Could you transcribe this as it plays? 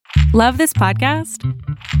Love this podcast?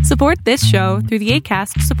 Support this show through the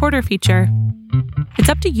Acast supporter feature. It's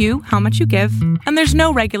up to you how much you give, and there's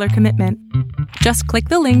no regular commitment. Just click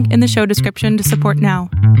the link in the show description to support now.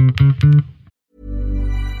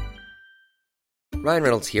 Ryan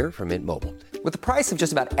Reynolds here from Mint Mobile. With the price of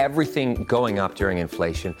just about everything going up during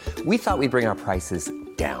inflation, we thought we'd bring our prices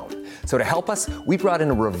down. So to help us, we brought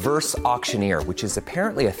in a reverse auctioneer, which is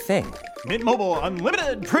apparently a thing. Mint Mobile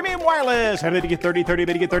Unlimited Premium Wireless. How to get 30, 30,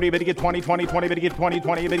 bit to get 30, bit to get 20, 20, 20, bit to get 20,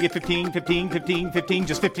 20, bit to get 15, 15, 15, 15,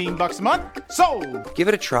 just $15 a month? Sold! Give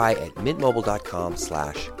it a try at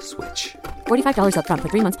mintmobile.com/switch. $45 up front for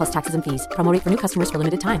 3 months plus taxes and fees. Promo rate for new customers for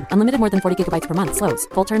limited time. Unlimited more than 40 gigabytes per month. Slows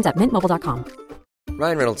full terms at mintmobile.com.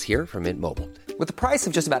 Ryan Reynolds here from Mint Mobile. With the price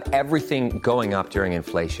of just about everything going up during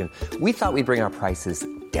inflation, we thought we'd bring our prices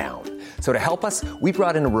down. So to help us, we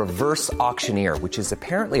brought in a reverse auctioneer, which is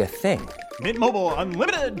apparently a thing. Mint Mobile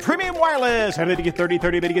Unlimited Premium Wireless. How to get 30,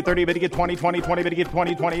 30, bit to get 30, bit to get 20, 20, 20, bit to get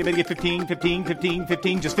 20, 20, bit to get 15, 15, 15,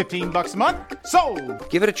 15, just $15 a month? Sold!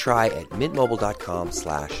 Give it a try at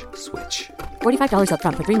mintmobile.com/switch. $45 up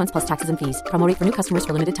front for 3 months plus taxes and fees. Promo rate for new customers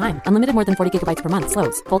for limited time. Unlimited more than 40 gigabytes per month.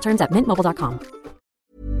 Slows full terms at mintmobile.com.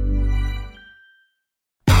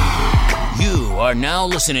 You are now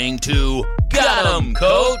listening to Got 'em,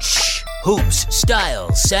 Coach! Hoops,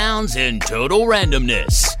 styles, sounds, and total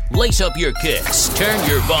randomness. Lace up your kicks, turn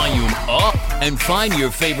your volume up, and find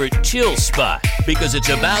your favorite chill spot because it's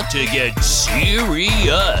about to get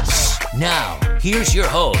serious. Now, here's your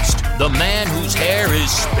host, the man whose hair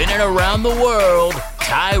is spinning around the world,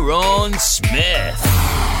 Tyrone Smith.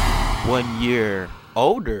 1 year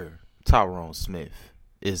older Tyrone Smith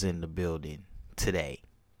is in the building today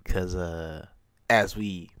because as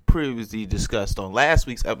we previously discussed on last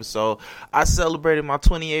week's episode, I celebrated my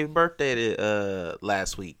 28th birthday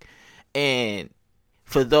last week. And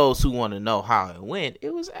for those who want to know how it went,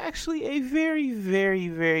 it was actually a very, very,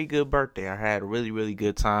 very good birthday. I had a really, really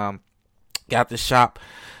good time. Got to shop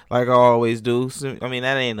like I always do. So, I mean,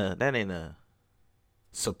 that ain't a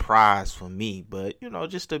surprise for me, but you know,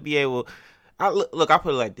 just to be able, I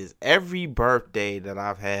put it like this: every birthday that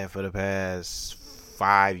I've had for the past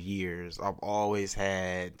 5 years, I've always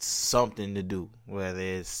had something to do, whether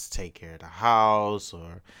it's take care of the house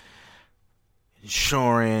or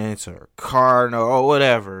insurance or car or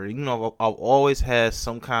whatever. You know, I've always had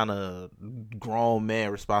some kind of grown man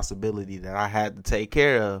responsibility that I had to take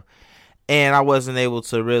care of, and I wasn't able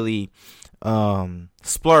to really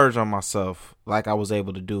splurge on myself like I was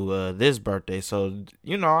able to do this birthday. So,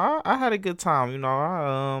 you know, I had a good time. You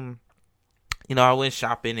know, I went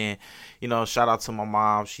shopping, and, you know, shout out to my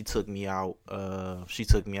mom. She took me out. She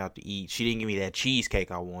took me out to eat. She didn't give me that cheesecake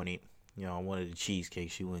I wanted. You know, I wanted the cheesecake.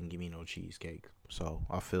 She wouldn't give me no cheesecake. So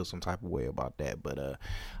I feel some type of way about that. But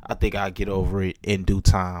I think I'll get over it in due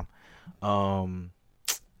time.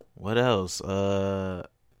 What else?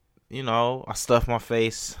 You know, I stuffed my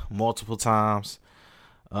face multiple times.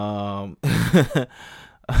 I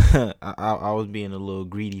was being a little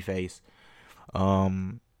greedy face.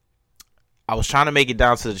 I was trying to make it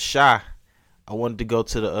down to the Chi. I wanted to go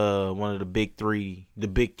to the one of the big three. The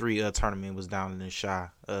big three tournament was down in the Chi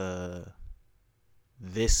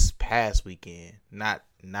this past weekend. Not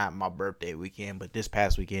my birthday weekend, but this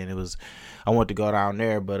past weekend I wanted to go down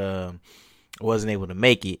there, but I wasn't able to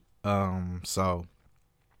make it. So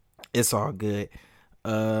it's all good.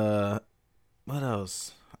 What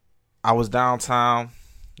else? I was downtown.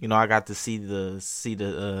 You know, I got to see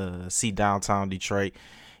downtown Detroit.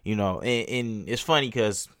 You know, and it's funny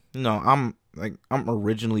because, you know, I'm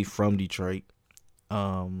originally from Detroit.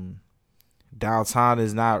 Downtown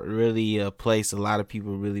is not really a place a lot of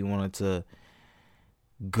people really wanted to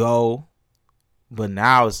go, but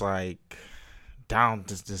now it's like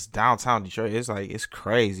this downtown Detroit. It's like, it's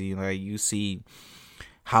crazy. Like, you see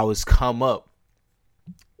how it's come up.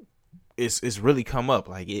 It's really come up.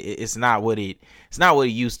 Like, it's not what it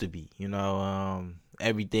used to be. You know,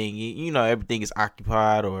 everything is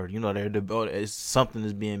occupied, or, you know, it's something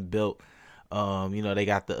is being built. You know, they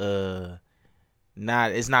got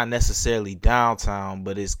it's not necessarily downtown,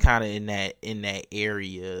 but it's kind of in that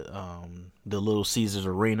area, the Little Caesars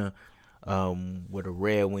Arena, where the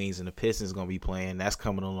Red Wings and the Pistons gonna be playing. That's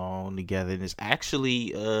coming along together, and it's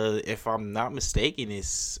actually, if I'm not mistaken,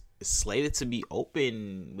 it's slated to be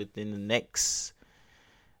open within the next,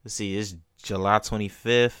 let's see, it's July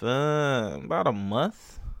 25th, about a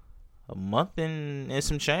month and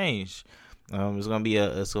some change. It's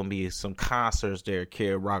gonna be some concerts there.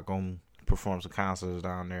 Kid Rock gonna perform some concerts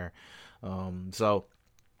down there. So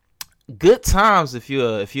good times if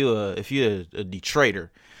you're a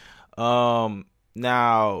Detroiter.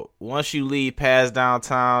 Now, once you leave past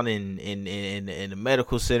downtown and in the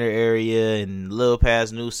medical center area and a little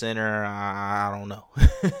past New Center, I don't know.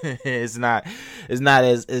 It's not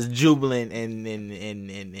as jubilant and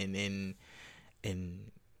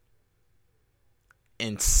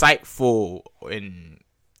insightful and,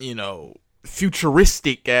 you know,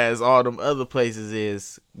 futuristic as all them other places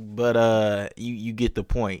is. But you get the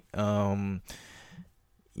point.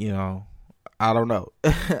 You know, I don't know.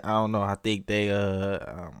 I think they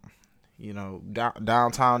you know,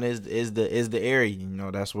 downtown is the area. You know,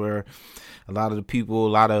 that's where a lot of the people, a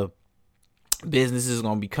lot of businesses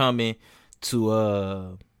gonna be coming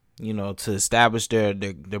to you know, to establish their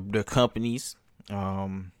companies.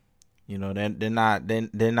 You know, they're not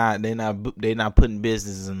putting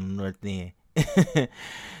businesses in the North End.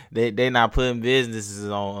 They're not putting businesses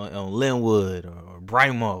on Linwood or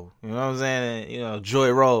Brimo. You know what I'm saying? You know,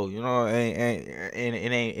 Joy Road. You know, it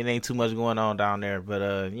ain't too much going on down there.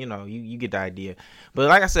 But you know, you get the idea. But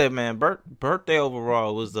like I said, man, birthday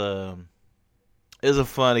overall was a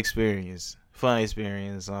fun experience.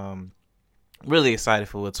 Really excited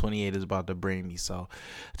for what 28 is about to bring me. So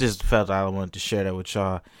just felt I wanted to share that with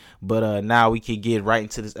y'all. But now we can get right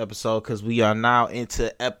into this episode, because we are now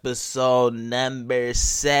into episode number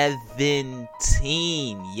 17.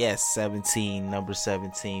 Yes, 17, number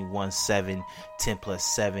 17, 1 7, 10 plus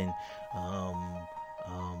 7,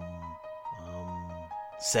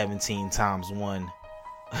 17 times 1.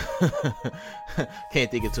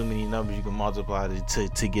 Can't think of too many numbers you can multiply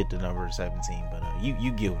to get the number 17, but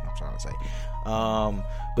you get what I'm trying to say.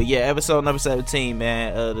 But yeah, episode number 17,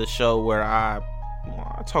 man, the show where I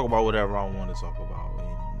talk about whatever I want to talk about,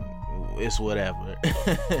 and it's whatever.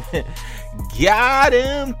 Got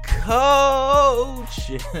him,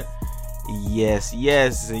 coach. yes,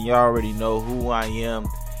 and you already know who I am.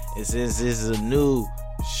 This is a new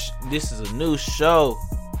show.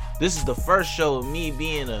 This is the first show of me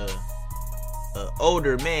being a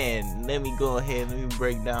older man. Let me go ahead and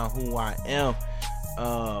break down who I am.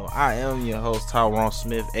 I am your host, Tyrone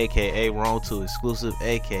Smith, aka Wrong to Exclusive,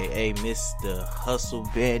 aka Mr. Hustle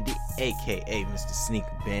Bandit, aka Mr.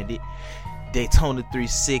 Sneaker Bandit, Daytona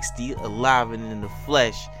 360, alive and in the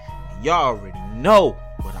flesh. Y'all already know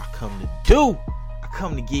what I come to do. I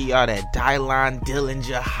come to give y'all that Dylon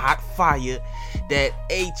Dillinger hot fire, that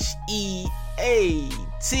HEAT.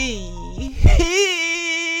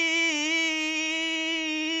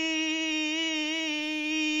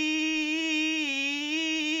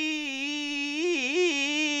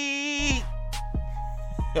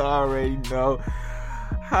 You already know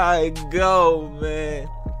how it go, man.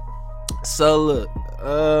 So look,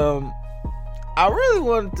 I really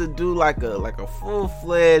wanted to do like a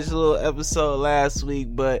full-fledged little episode last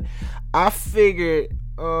week, but I figured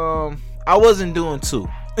I wasn't doing two.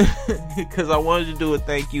 Because I wanted to do a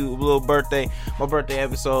thank you, my birthday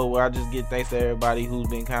episode, where I just get thanks to everybody who's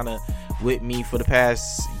been kind of with me for the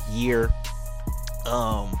past year.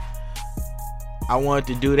 I wanted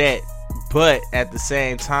to do that, but at the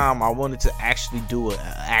same time, I wanted to actually do an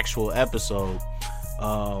actual episode.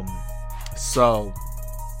 So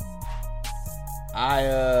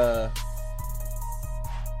I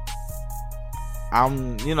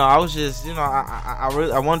was just,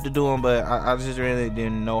 I wanted to do them, but I just really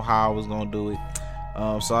didn't know how I was gonna do it.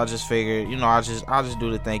 So I just figured, I'll just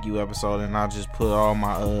do the thank you episode, and I'll just put all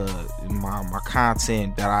my my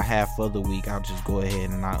content that I have for the week. I'll just go ahead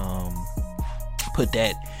and I put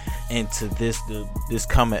that into this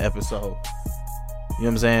coming episode. You know what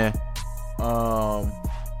I'm saying?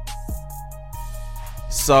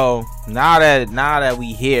 So now that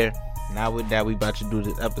we here, that we about to do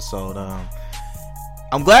this episode,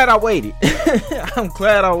 I'm glad I waited.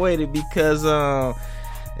 Because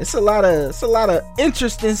it's a lot of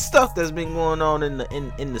interesting stuff that's been going on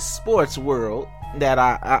in the sports world that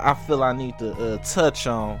I feel I need to touch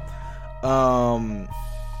on.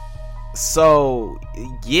 So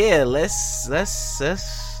yeah, let's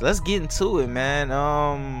get into it,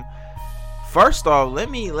 man. First off, let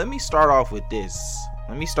me start off with this.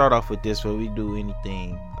 Before we do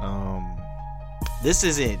anything. This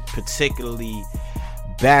isn't particularly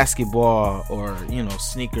basketball or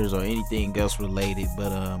sneakers or anything else related,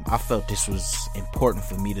 but I felt this was important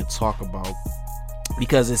for me to talk about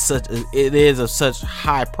because it is of such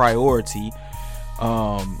high priority.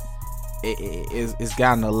 It's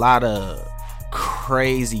gotten a lot of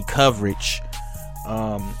crazy coverage,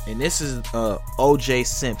 and this is OJ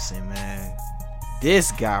Simpson, man.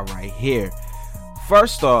 This guy right here.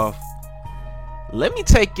 First off, let me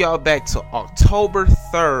take y'all back to October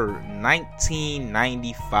 3rd,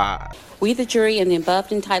 1995. We, the jury, in the above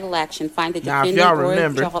entitled action, find the now, defendant if y'all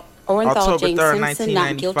remember, Orenthal James Simpson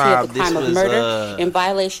not guilty of the crime of murder in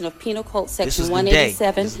violation of Penal Code Section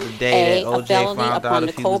 187A, a felony upon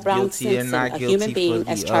Nicole Brown Simpson, a human being,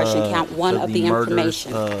 as charged in count 1 of the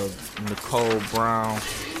information. Nicole Brown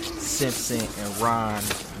Simpson and Ron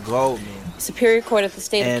Goldman. Superior Court of the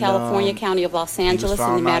State of California, County of Los Angeles,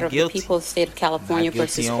 in the matter of the people of the State of California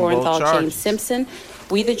versus Orenthal James Simpson.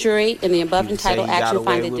 We, the jury, in the above entitled action,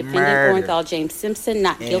 find the defendant Orenthal James Simpson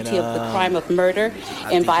not guilty of the crime of murder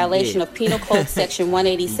in violation of Penal Code Section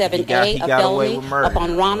 187A, a felony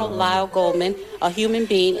upon Ronald Lyle Goldman, a human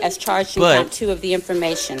being, as charged in count 2 of the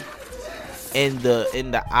information. In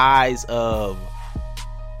the eyes of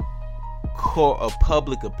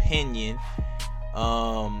public opinion,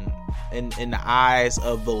 in the eyes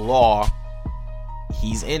of the law,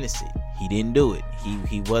 he's innocent. He didn't do it.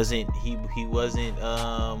 He wasn't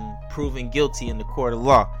proven guilty in the court of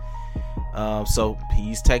law. So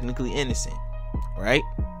he's technically innocent, right?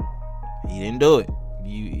 He didn't do it.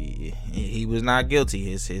 He was not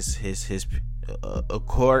guilty. A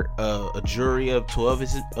jury of 12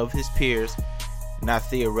 of his peers, not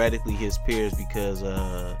theoretically his peers, because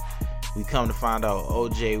we come to find out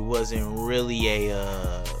OJ wasn't really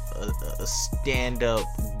a stand-up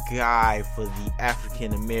guy for the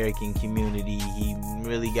African American community. He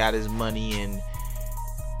really got his money and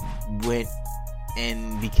went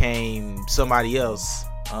and became somebody else.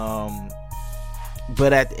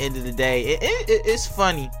 But at the end of the day, it's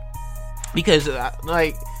funny because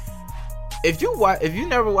if you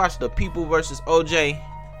never watched The People versus OJ,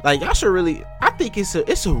 y'all should really. I think it's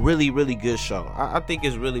a really, really good show. I think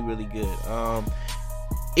it's really, really good.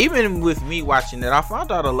 Even with me watching it, I found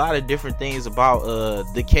out a lot of different things about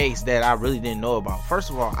the case that I really didn't know about. First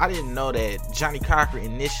of all, I didn't know that Johnnie Cochran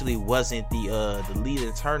initially wasn't the lead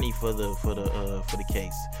attorney for the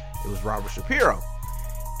case. It was Robert Shapiro,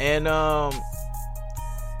 and I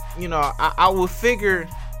would figure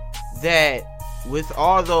that with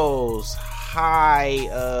all those high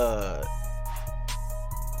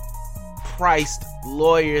priced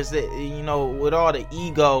lawyers, that with all the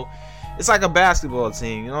ego. It's like a basketball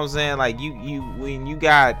team, you know what I'm saying? Like when you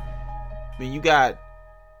got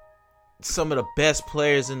some of the best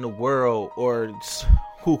players in the world, or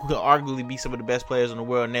who could arguably be some of the best players in the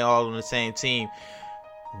world, and they're all on the same team,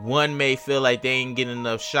 one may feel like they ain't getting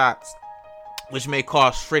enough shots, which may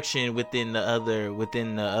cause friction within the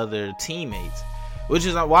other teammates. Which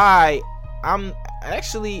is why I'm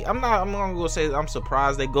not gonna say I'm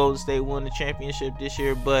surprised that Golden State won the championship this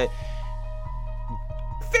year, but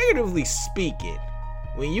figuratively speaking,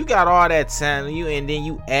 when you got all that talent, and then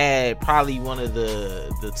you add probably one of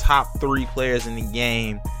the top 3 players in the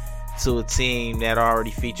game to a team that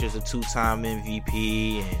already features a 2-time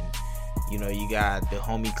MVP, and you got the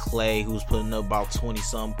homie Clay, who's putting up about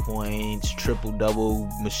 20-some points, triple-double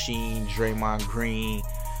machine, Draymond Green,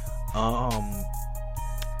 and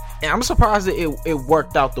I'm surprised that it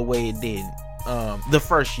worked out the way it did the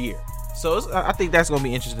first year. So I think that's gonna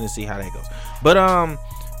be interesting to see how that goes. But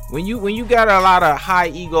when you got a lot of high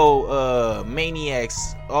ego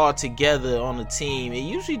maniacs all together on the team, it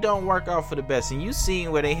usually don't work out for the best. And you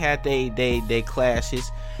seen where they had they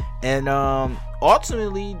clashes, and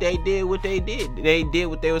ultimately they did what they did. They did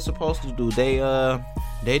what they were supposed to do.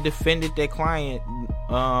 They defended their client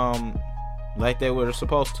like they were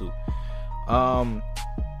supposed to.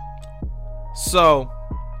 So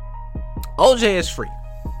OJ is free,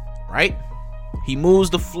 right? He moves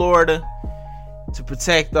to Florida to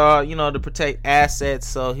protect assets,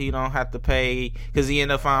 so he don't have to pay, because he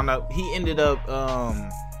ended up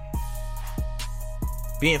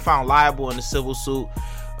being found liable in the civil suit,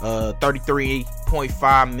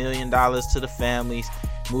 $33.5 million to the families.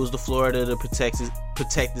 Moves to Florida to protect his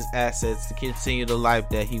assets, to continue the life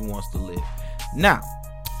that he wants to live. Now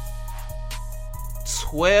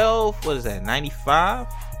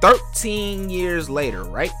 13 years later,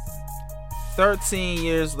 right? 13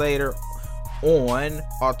 years later, on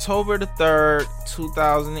October the 3rd,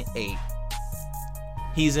 2008,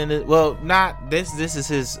 he's in it. Well, not this. This is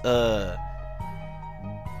his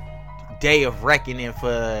day of reckoning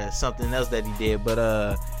for something else that he did.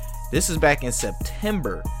 But this is back in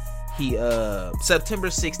September. September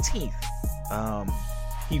 16th.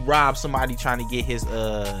 He robbed somebody trying to get his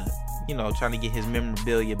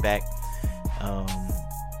memorabilia back.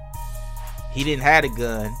 He didn't have a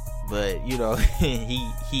gun, but he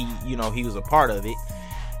was a part of it,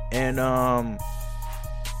 and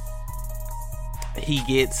he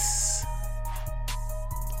gets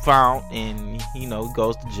found and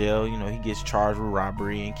goes to jail. He gets charged with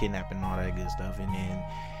robbery and kidnapping and all that good stuff, and then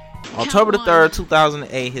October the 3rd,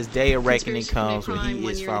 2008, his day of reckoning comes when he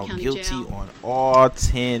is found guilty on all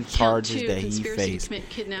 10 charges that he faced.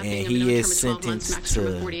 And he is sentenced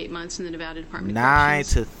to 9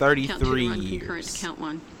 to 33 years.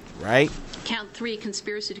 Right? Count 3,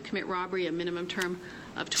 conspiracy to commit robbery, a minimum term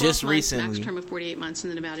of 12 just months, recently, max term of 48 months in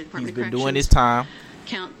the Nevada Department of Corrections. He's been doing his time.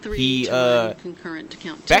 Count 3, he concurrent to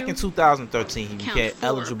count 2. Back in 2013, he became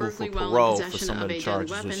eligible for parole for some of the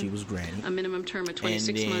charges which he was granted. A minimum term of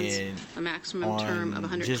 26 months, a maximum term of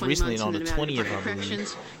 120 just recently months on in the the Nevada 20th, Department I of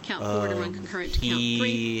Corrections. believe, Count 4 to run concurrent to count 3.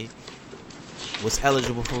 he was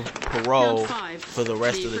eligible for parole for the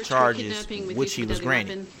rest of the charges which he was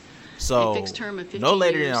granted. So, no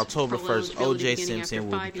later than October 1st, O.J. Simpson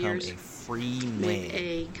will become a free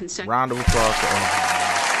man. Round of applause for O.J.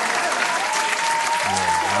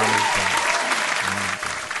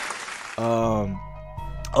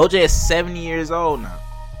 O.J. is 70 years old now.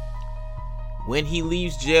 When he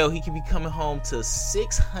leaves jail, he can be coming home to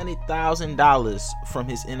 $600,000 from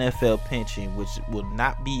his NFL pension, which will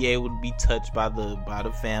not be able to be touched by the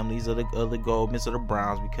families of the Goldmans or the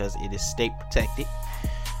Browns because it is state protected.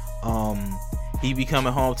 He be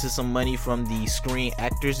coming home to some money from the Screen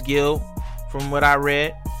Actors Guild, from what I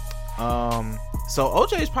read. So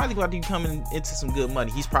OJ is probably going to be coming into some good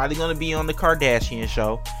money. He's probably going to be on the Kardashian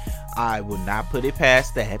show. I would not put it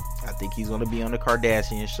past that. I think he's going to be on the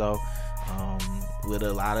Kardashian show, with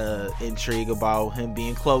a lot of intrigue about him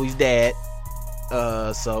being Khloe's dad.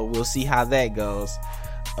 So we'll see how that goes.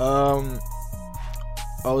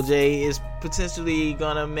 OJ is potentially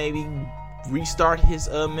gonna maybe restart his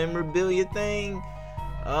memorabilia thing.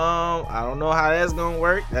 I don't know how that's gonna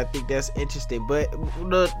work. I think that's interesting, but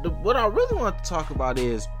what I really want to talk about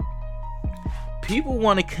is people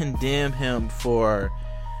want to condemn him for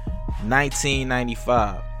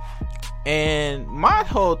 1995, and my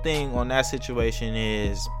whole thing on that situation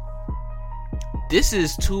is this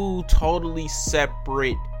is two totally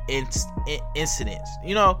separate incidents.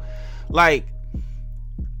 You know, like,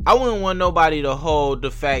 I wouldn't want nobody to hold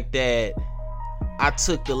the fact that I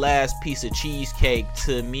took the last piece of cheesecake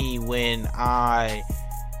to me when I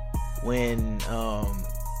didn't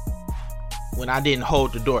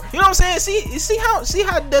hold the door. You know what I'm saying? See how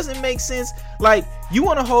it doesn't make sense? Like, you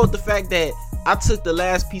want to hold the fact that I took the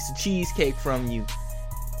last piece of cheesecake from you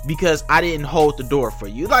because I didn't hold the door for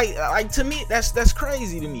you. Like to me, that's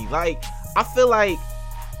crazy to me. Like, I feel like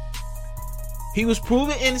he was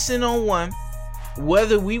proven innocent on one.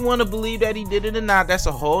 Whether we want to believe that he did it or not, that's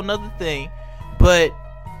a whole nother thing. But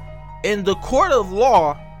in the court of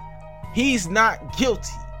law, he's not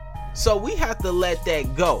guilty. So we have to let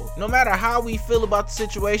that go. No matter how we feel about the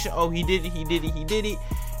situation, oh, he did it.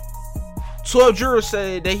 12 jurors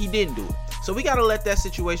said that he didn't do it. So we got to let that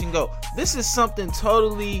situation go. This is something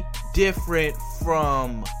totally different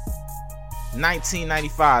from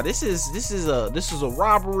 1995. This is a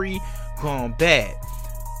robbery gone bad.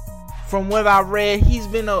 From what I read, he's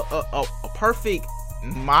been a perfect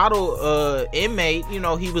model inmate. You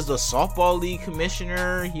know, he was the softball league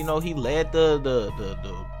commissioner. You know, he led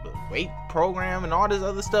the weight program and all this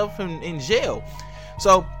other stuff in jail.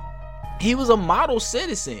 So he was a model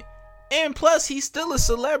citizen. And plus, he's still a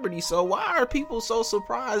celebrity. So why are people so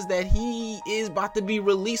surprised that he is about to be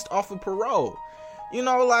released off of parole? You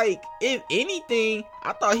know, like, if anything,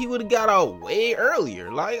 I thought he would have got out way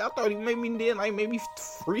earlier. Like, I thought he maybe did like maybe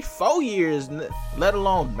 3-4 years, let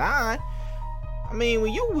alone 9. I mean,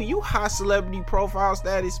 when you high celebrity profile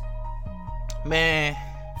status, man,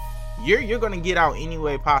 you're gonna get out any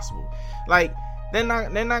way possible. Like, they're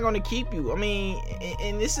not gonna keep you. I mean,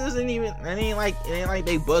 and this isn't even. It ain't like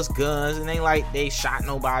they bust guns. It ain't like they shot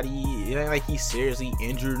nobody. It ain't like he seriously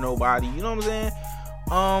injured nobody. You know what I'm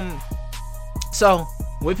saying? So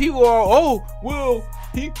when people are, oh, well,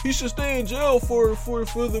 he should stay in jail for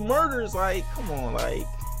the murders, like, come on, like,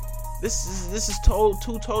 this is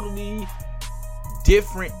two totally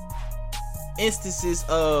different instances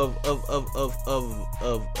of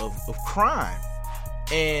crime.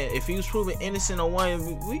 And if he was proven innocent on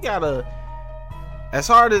one, we gotta, as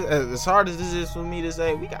hard as this is for me to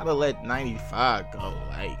say, we gotta let 95 go.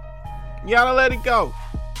 Like, you gotta let it go.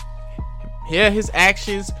 Yeah, his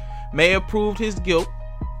actions may have proved his guilt.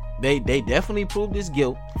 They definitely proved his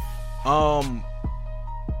guilt. But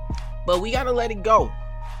we gotta let it go.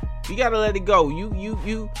 We gotta let it go.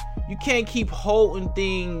 You can't keep holding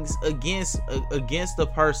things against a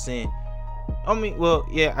person. I mean, well,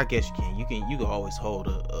 yeah, I guess you can. You can always hold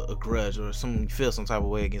a grudge or feel some type of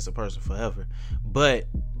way against a person forever. But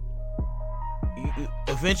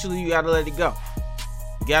eventually, you gotta let it go.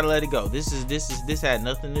 You gotta let it go. This had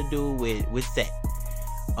nothing to do with that.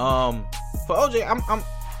 For OJ,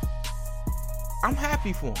 I'm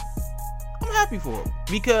happy for him.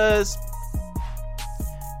 Because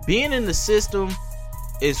being in the system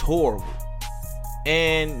is horrible.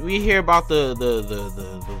 And we hear about the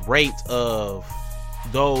rate of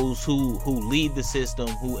those who leave the system,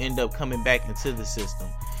 who end up coming back into the system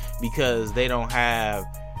because they don't have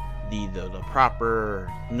the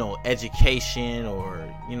proper, education, or,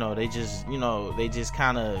 they just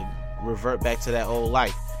kind of revert back to that old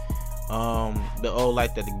life. The old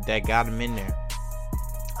life that got them in there.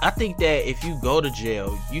 I think that if you go to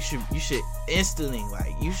jail, you should instantly,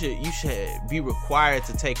 you should be required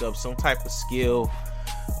to take up some type of skill,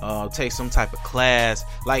 take some type of class.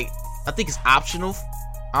 I think it's optional.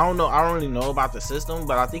 I don't really know about the system,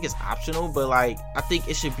 but I think it's optional. But I think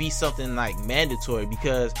it should be something mandatory,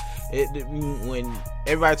 because when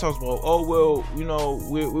everybody talks about, oh well,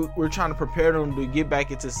 we're trying to prepare them to get back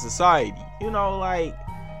into society.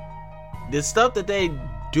 The stuff that they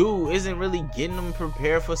do isn't really getting them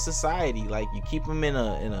prepared for society. You keep them in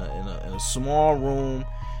a small room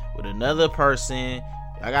with another person.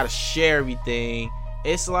 I gotta share everything.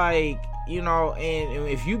 It's and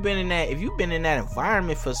if you've been in that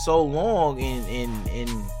environment for so long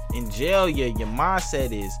in jail, your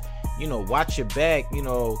mindset is, watch your back,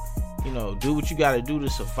 do what you gotta do to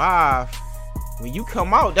survive. When you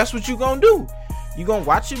come out, that's what you're gonna do. You're gonna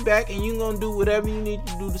watch your back and you're gonna do whatever you need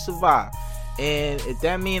to do to survive. And if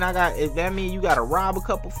that mean you gotta rob a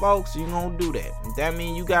couple folks, you're gonna do that. If that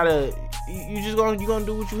mean you're gonna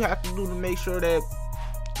do what you have to do to make sure that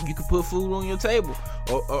you can put food on your table,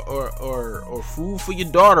 or food for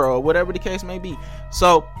your daughter, or whatever the case may be.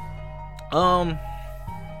 So I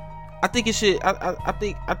think it should I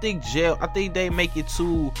think jail, I think they make it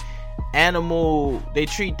too animal. They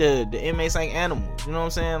treat the inmates like animals, you know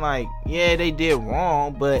what I'm saying? Yeah, they did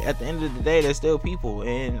wrong, but at the end of the day, they're still people,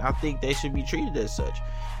 and I think they should be treated as such,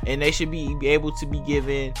 and they should be able to be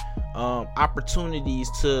given opportunities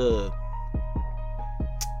to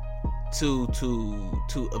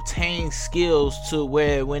obtain skills to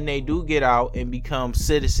where when they do get out and become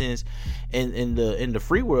citizens in the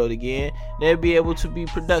free world again, they'll be able to be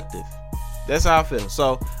productive. That's how I feel.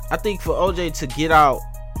 So I think for OJ to get out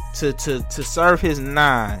to serve his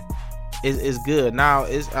 9 is good. Now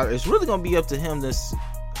it's really gonna be up to him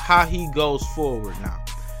how he goes forward now.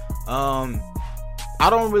 I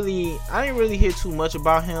didn't really hear too much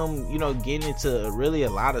about him, getting into really a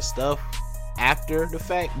lot of stuff after the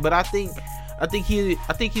fact, but I think he's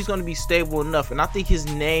going to be stable enough, and I think his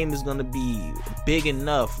name is going to be big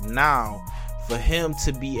enough now for him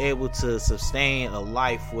to be able to sustain a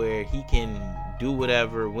life where he can do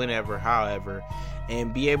whatever, whenever, however,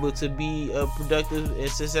 and be able to be a productive and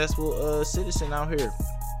successful citizen out here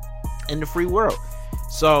in the free world.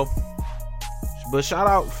 So, but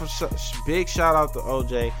big shout out to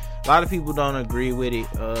OJ. A lot of people don't agree with it.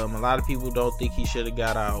 A lot of people don't think he should have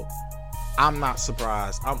got out. I'm not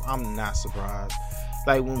surprised. I'm not surprised.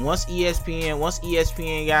 Once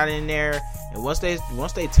ESPN got in there, and once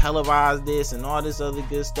they televised this and all this other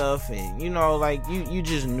good stuff, and you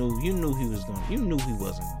just knew he wasn't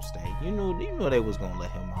gonna stay. You knew they was gonna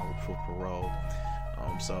let him out for parole.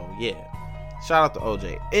 So yeah, shout out to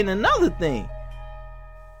OJ. And another thing,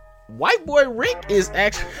 White Boy Rick is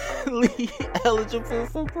actually eligible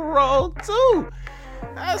for parole too.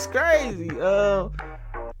 That's crazy.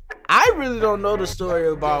 I really don't know the story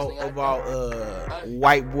about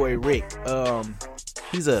White Boy Rick.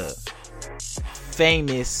 He's a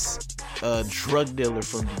famous drug dealer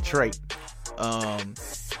from Detroit,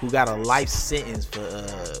 who got a life sentence for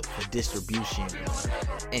distribution,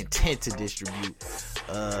 intent to distribute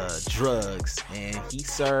drugs, and he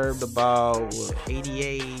served about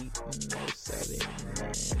 88, 7,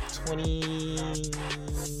 28,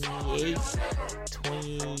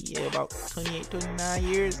 20, about 28, 29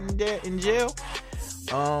 years in jail.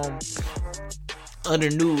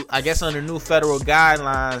 Under new federal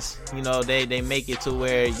guidelines, they make it to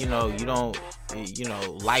where you don't,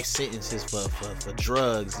 life sentences for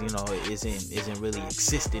drugs, isn't really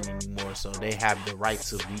existing anymore. So they have the right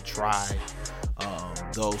to retry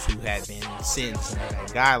those who had been sentenced under that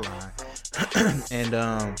guideline. And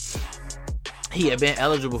he had been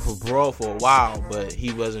eligible for parole for a while, but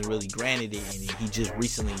he wasn't really granted it, and he just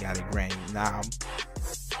recently got it granted. Now,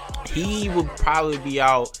 he will probably be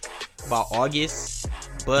out about August,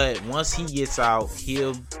 but once he gets out,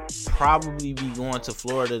 he'll probably be going to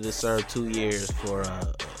Florida to serve 2 years for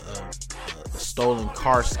a stolen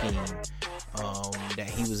car scheme that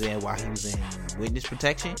he was in while he was in witness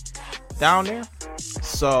protection down there.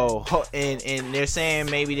 So, and they're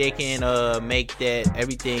saying maybe they can make that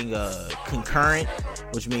everything concurrent,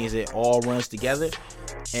 which means it all runs together.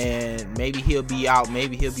 And maybe he'll be out,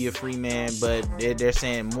 maybe he'll be a free man, but they're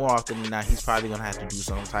saying more often than not he's probably gonna have to do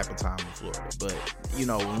some type of time in Florida. But you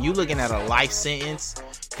know, when you're looking at a life sentence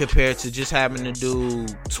compared to just having to do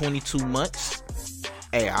 22 months,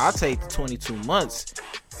 hey, I'll take the 22 months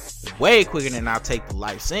way quicker than I'll take the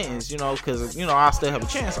life sentence, you know, because you know I'll still have a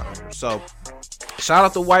chance on him. So shout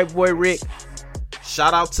out to White Boy Rick,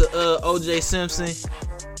 shout out to OJ Simpson,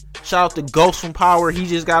 shout out to Ghost from Power, he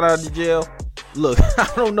just got out of the jail. Look, I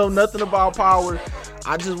don't know nothing about Power.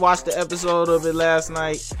 I just watched the episode of it last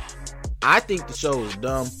night. I think the show is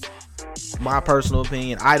dumb. My personal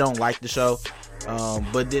opinion. I don't like the show.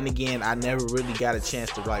 But then again, I never really got a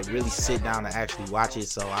chance to like really sit down and actually watch it.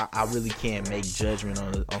 So I really can't make judgment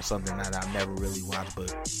on something that I never really watched.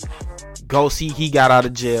 But Ghost, he got out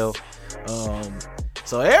of jail.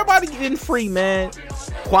 So everybody getting free, man.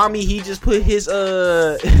 Kwame, he just put his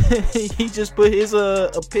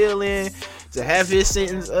appeal in to have his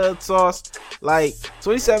sentence tossed. Like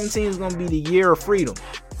 2017 is gonna be the year of freedom,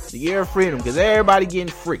 because everybody getting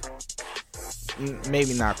free.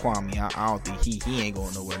 Maybe not Kwame. I don't think he ain't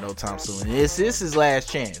going nowhere no time soon. This is his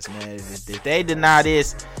last chance, man. If they deny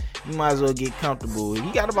this, you might as well get comfortable.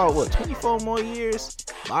 He got about 24 more years.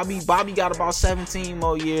 Bobby got about 17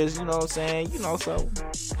 more years. You know what I'm saying? You know, so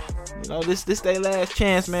you know this their last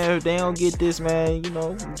chance, man. If they don't get this, man, you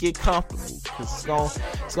know, get comfortable, because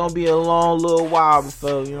it's gonna be a long little while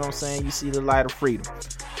before, you know what I'm saying, you see the light of freedom.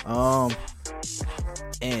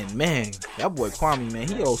 And man, that boy Kwame, man,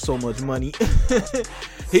 he owes so much money.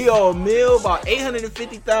 He owed $1 about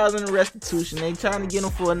 $850,000 in restitution. They trying to get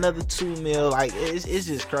him for another $2 million. Like it's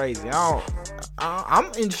just crazy.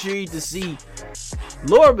 I'm intrigued to see.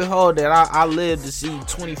 Lord behold that I live to see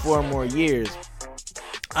 24 more years.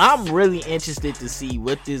 I'm really interested to see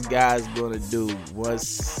what this guy's gonna do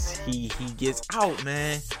once he gets out,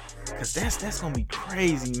 man. Cause that's gonna be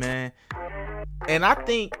crazy, man. And I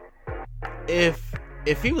think if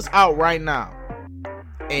he was out right now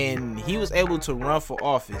and he was able to run for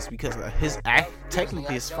office, because his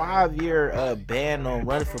 5-year ban on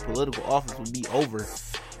running for political office would be over.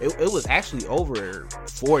 It was actually over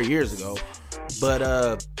 4 years ago. But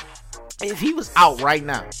if he was out right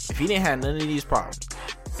now, if he didn't have none of these problems,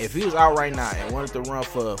 if he was out right now and wanted to run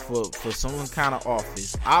for some kind of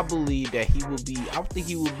office, I believe that he would be. I think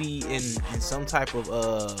he would be in some type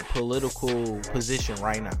of political position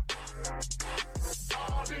right now.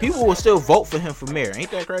 People will still vote for him for mayor. Ain't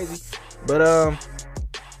that crazy? But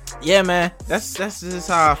yeah, man, that's just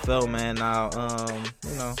how I felt, man. Now,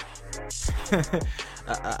 you know,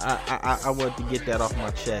 I wanted to get that off my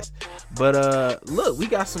chest. But look, we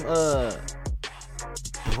got some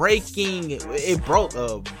breaking. It broke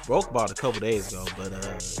about a couple days ago, but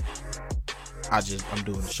I'm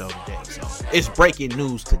doing the show today, so it's breaking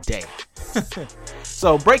news today.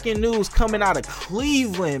 So breaking news coming out of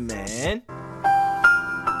Cleveland, man.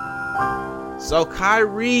 So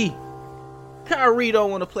Kyrie don't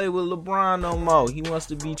want to play with LeBron no more. He wants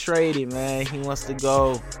to be traded, man. He wants to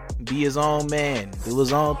go be his own man, do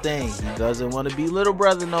his own thing. He doesn't want to be little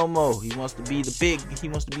brother no more. He wants to be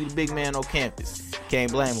the big man on campus.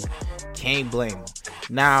 Can't blame him.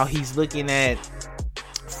 Now he's looking at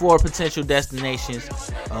 4 potential destinations.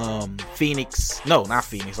 Phoenix. No, not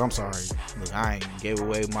Phoenix. I'm sorry. Look, I ain't gave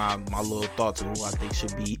away my little thoughts of who I think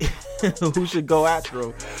should be who should go after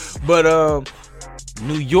him. But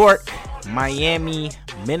New York, Miami,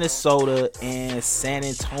 Minnesota, and San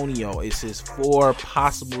Antonio is his 4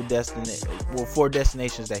 possible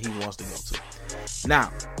destinations that he wants to go to.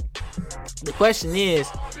 Now, the question is,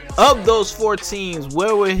 of those 4 teams,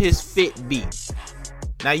 where would his fit be?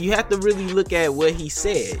 Now, you have to really look at what he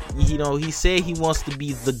said. You know, he said he wants to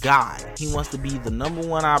be the guy. He wants to be the number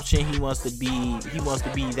 1 option. He wants to be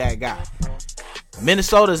that guy.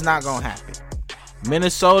 Minnesota is not gonna happen.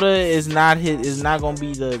 Minnesota is not gonna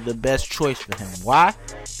be the best choice for him. Why?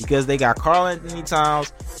 Because they got Karl Anthony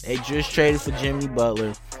Towns. They just traded for Jimmy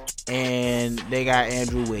Butler, and they got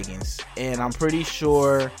Andrew Wiggins. And I'm pretty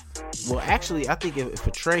sure. Well, actually, I think if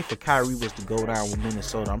a trade for Kyrie was to go down with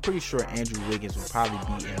Minnesota, I'm pretty sure Andrew Wiggins would probably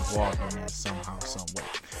be involved in that somehow, some way.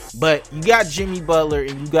 But you got Jimmy Butler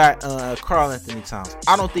and you got Karl Anthony Towns.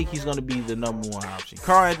 I don't think he's going to be the number 1 option.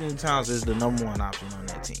 Karl Anthony Towns is the number 1 option on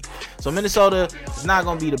that team. So Minnesota is not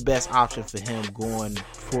going to be the best option for him going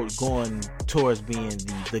towards being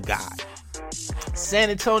the guy. San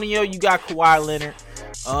Antonio, you got Kawhi Leonard.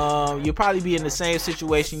 You'll probably be in the same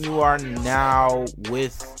situation you are now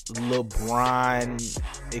with LeBron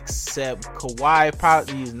except Kawhi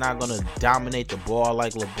probably is not gonna dominate the ball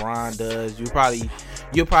like LeBron does. You'll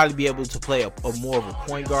probably be able to play a more of a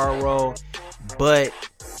point guard role, but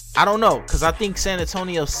I don't know, because I think San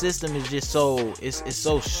Antonio's system is just so it's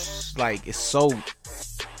so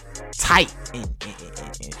tight and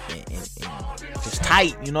just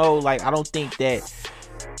tight, you know. Like, I don't think that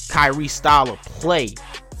Kyrie's style of play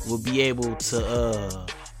will be able to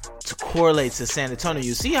correlate to San Antonio.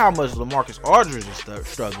 You see how much LaMarcus Aldridge is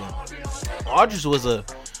struggling. Aldridge was a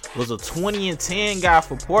 20-10 guy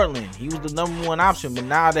for Portland. He was the number one option, but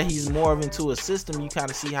now that he's more into a system, you kind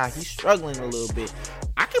of see how he's struggling a little bit.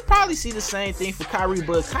 I could probably see the same thing for Kyrie,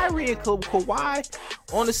 but Kyrie and Kawhi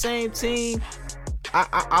on the same team,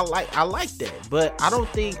 I like that, but I don't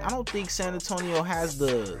think San Antonio has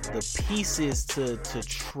the pieces to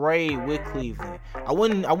trade with Cleveland. I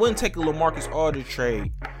wouldn't take a LaMarcus Aldridge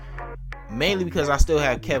trade, mainly because I still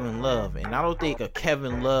have Kevin Love, and I don't think a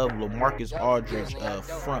Kevin Love, LaMarcus Aldridge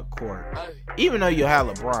front court, even though you have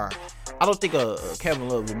LeBron, I don't think a Kevin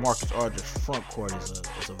Love, LaMarcus Aldridge front court is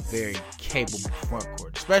a very capable front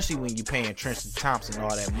court, especially when you're paying Tristan Thompson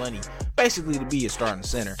all that money, basically to be a starting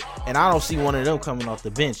center, and I don't see one of them coming off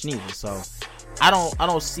the bench neither. So I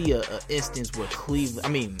don't see a instance where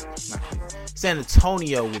San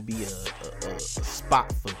Antonio would be a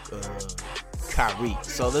spot for Kyrie.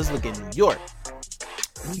 So let's look at New York.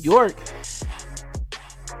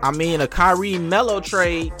 I mean, a Kyrie Melo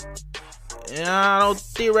trade, I don't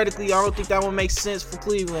think that would make sense for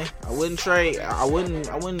Cleveland. I wouldn't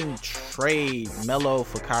trade Melo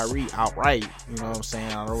for Kyrie outright. You know what I'm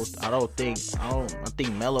saying? I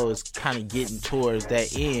think Melo is kind of getting towards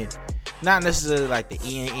that end. Not necessarily like the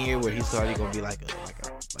end where he's probably gonna be like a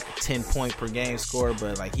 10-point per game scorer,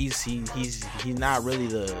 but like he's not really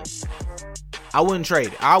the. I wouldn't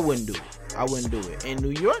trade it. I wouldn't do it. And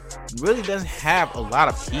New York really doesn't have a lot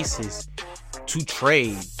of pieces to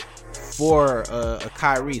trade for a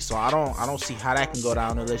Kyrie, so I don't see how that can go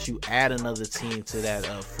down unless you add another team to that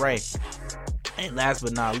fray. And last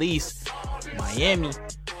but not least, Miami.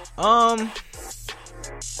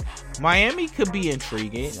 Miami could be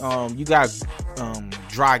intriguing. You got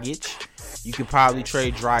Dragic. You could probably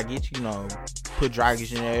trade Dragic. You know, put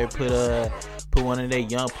Dragic in there. Put one of their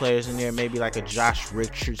young players in there, maybe like a Josh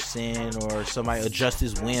Richardson or somebody, a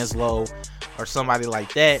Justice Winslow or somebody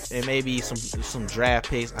like that, and maybe some draft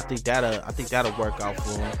picks. I think that'll work out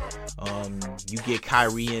for them. You get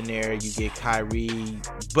Kyrie in there,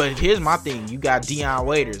 but here's my thing: you got Dion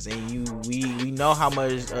Waiters, and we know how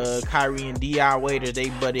much Kyrie and Dion Waiters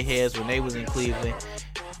they butted heads when they was in Cleveland.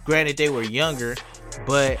 Granted, they were younger,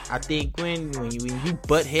 but I think when you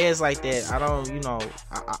butt heads like that,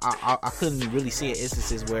 I couldn't really see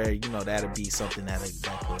instances where that'd be something that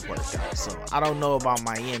could work out. So I don't know about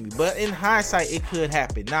Miami, but in hindsight, it could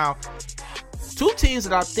happen. Now, two teams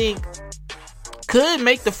that I think could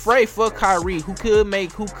make the fray for Kyrie, who could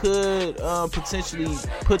potentially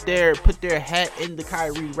put their hat in the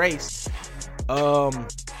Kyrie race,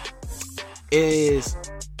 is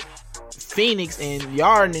Phoenix. And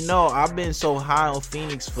y'all already know I've been so high on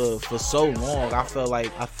Phoenix for so long. I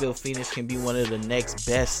feel Phoenix can be one of the next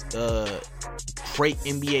best great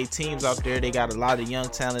NBA teams out there. They got a lot of young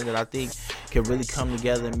talent that I think can really come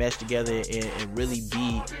together and mesh together and really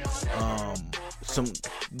be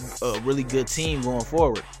a really good team going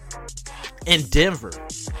forward. And Denver.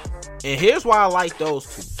 And here's why I like those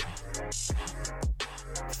two.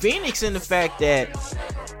 Phoenix, in the fact that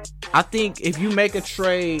I think if you make a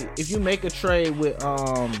trade with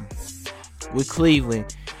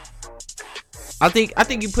Cleveland, I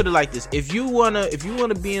think you put it like this: if you wanna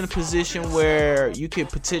be in a position where you could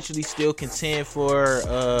potentially still contend for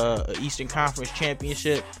an Eastern Conference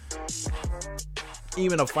championship,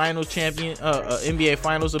 even a finals champion, NBA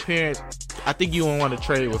Finals appearance, I think you won't want to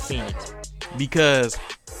trade with Phoenix, because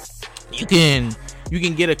you can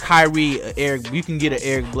get a Kyrie, you can get an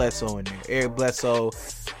Eric Bledsoe in there. Eric Bledsoe,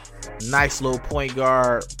 nice little point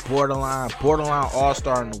guard, borderline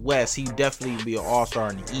all-star in the West. He definitely would be an all-star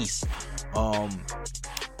in the East.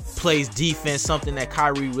 Plays defense, something that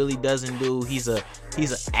Kyrie really doesn't do. He's an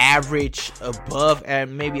average,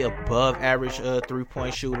 maybe above average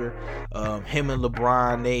 3-point shooter. Him and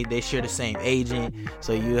LeBron, they share the same agent,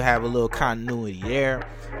 so you have a little continuity there.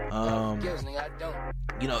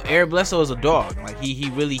 Eric Bledsoe is a dog. Like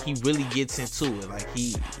he really gets into it. Like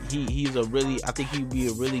he's a really, I think he'd be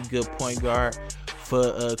a really good point guard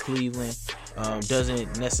for Cleveland. He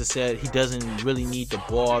doesn't really need the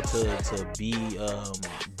ball to be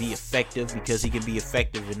effective, because he can be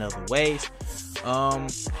effective in other ways.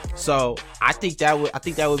 So I think that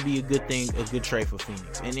would be a good thing, a good trade for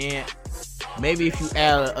Phoenix. And then maybe if you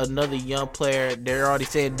add another young player, they're already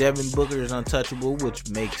saying Devin Booker is untouchable, which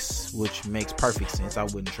makes perfect sense. I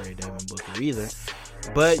wouldn't trade Devin Booker either.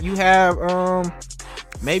 But you have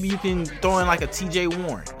maybe you can throw in like a TJ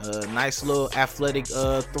Warren, a nice little athletic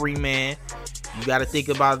 3-man. You got to think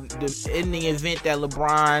about in the event that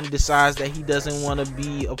LeBron decides that he doesn't want to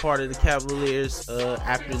be a part of the Cavaliers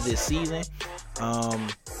after this season.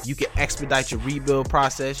 You can expedite your rebuild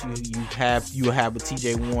process. You have a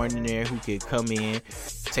TJ Warren in there who could come in,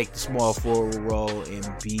 take the small forward role, and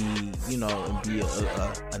be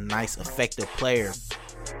a nice effective player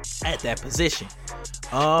at that position.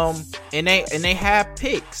 And they have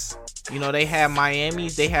picks. They have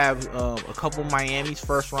Miami's. They have a couple Miami's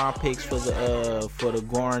first round picks for the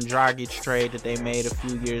Goran Dragic trade that they made a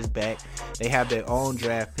few years back. They have their own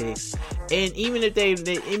draft picks, and even if they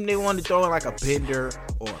want to throw in like a Bender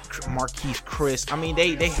or Marquise Chris, I mean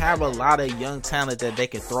they have a lot of young talent that they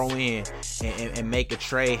can throw in and make a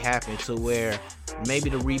trade happen to where maybe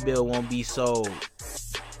the rebuild won't be so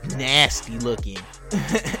nasty looking.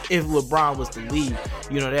 If LeBron was to leave,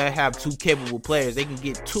 they'll have 2 capable players. They can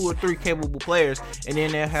get 2 or 3 capable players, and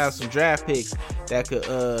then they'll have some draft picks they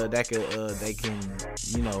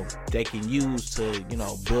can use to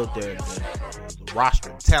build their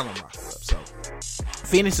roster, talent roster up. So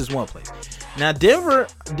Phoenix is one place. Now Denver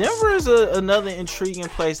is another intriguing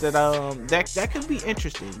place that could be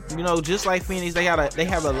interesting. Just like Phoenix, they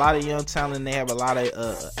have a lot of young talent. They have a lot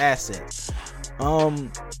of assets.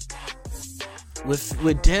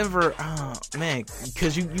 With Denver, man,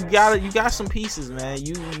 because you got some pieces, man.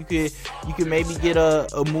 You could maybe get a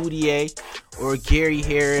Moutier or Gary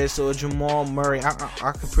Harris or Jamal Murray. I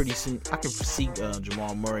could see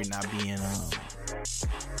Jamal Murray not being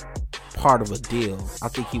part of a deal. I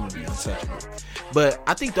think he would be untouchable. But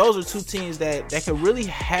I think those are 2 teams that could really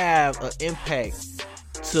have an impact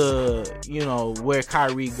to where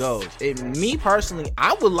Kyrie goes. And me personally,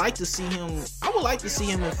 I would like to see him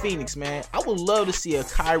in Phoenix, man. I would love to see a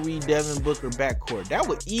Kyrie Devin Booker backcourt. That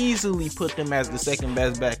would easily put them as the second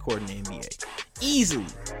best backcourt in the NBA.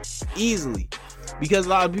 Easily. Because a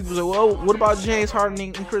lot of people say, well, what about James Harden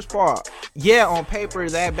and Chris Paul? Yeah, on paper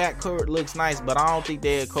that backcourt looks nice, but I don't think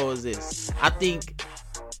they coexist. I think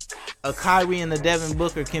a Kyrie and a Devin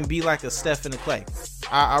Booker can be like a Steph and a Clay.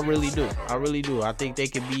 I really do. I think they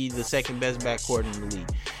could be the second best backcourt in the league.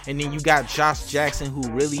 And then you got Josh Jackson, who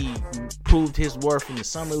really proved his worth in the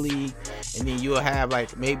summer league. And then you'll have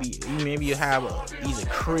like maybe you'll have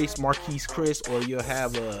either Marquise Chris, or you'll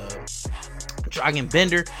have Dragan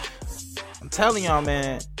Bender. I'm telling y'all,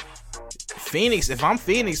 man, Phoenix. If I'm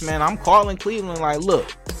Phoenix, man, I'm calling Cleveland like,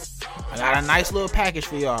 look, I got a nice little package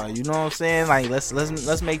for y'all. You know what I'm saying? Like, let's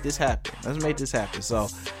make this happen. So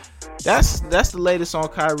that's the latest on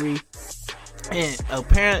Kyrie. And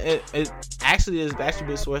apparently, there's actually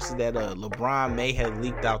been sources that LeBron may have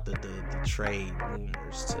leaked out the trade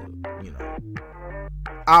rumors to,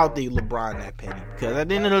 I don't think LeBron that petty, because at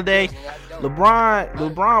the end of the day,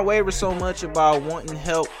 LeBron wavers so much about wanting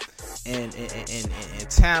help and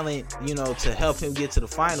talent, to help him get to the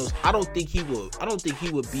finals. I don't think he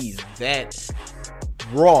would be that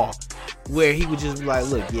raw where he would just be like,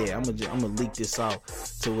 look, yeah, I'm gonna leak this out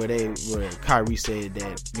to where Kyrie said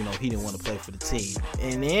that he didn't want to play for the team,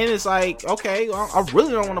 and then it's like, okay, I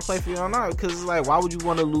really don't want to play for you or not, because it's like, why would you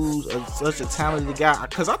want to lose such a talented guy?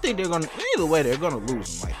 Because I think they're gonna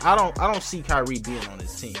lose him. Like, I don't see Kyrie being on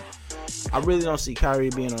this team. I really don't see Kyrie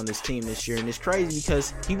being on this team this year, and it's crazy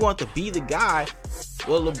because he wants to be the guy.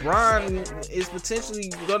 Well, LeBron is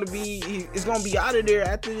potentially going to be out of there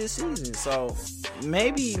after this season. So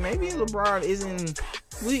maybe LeBron isn't.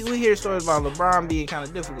 We hear stories about LeBron being kind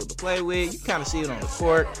of difficult to play with. You kind of see it on the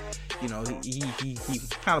court. He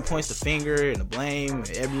kind of points the finger and the blame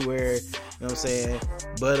everywhere. You know what I'm saying?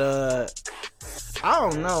 But I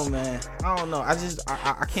don't know, man. I don't know. I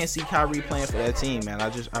can't see Kyrie playing for that team, man.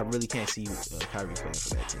 I really can't see Kyrie playing for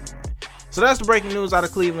that team, man. So that's the breaking news out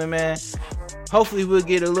of Cleveland, man. Hopefully we'll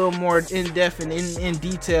get a little more in-depth and in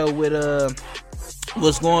detail with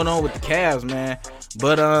what's going on with the Cavs, man.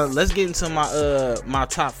 But let's get into my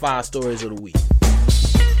top 5 stories of the week.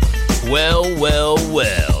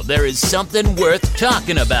 Well, there is something worth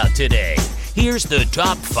talking about today. Here's the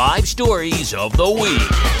top 5 stories of the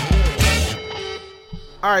week.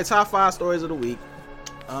 All right, top 5 stories of the week.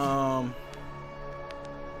 Nah,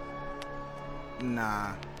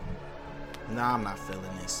 I'm not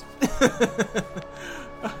feeling this.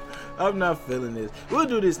 I'm not feeling this. We'll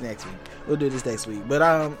do this next week. But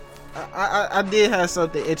I did have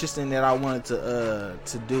something interesting that I wanted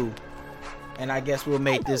to do, and I guess we'll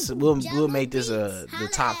make this the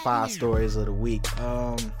top 5 stories of the week,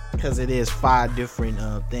 because it is 5 different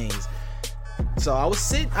things. So I was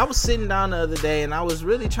sitting down the other day, and I was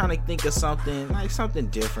really trying to think of something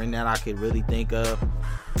different that I could really think of,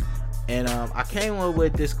 and I came up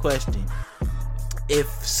with this question: if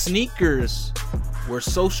sneakers were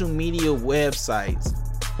social media websites,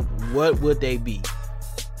 what would they be?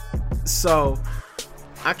 So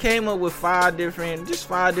I came up with 5 different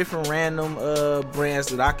random brands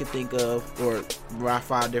that I could think of, or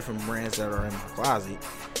 5 different brands that are in my closet,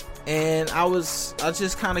 and I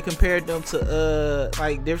just kind of compared them to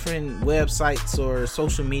like different websites or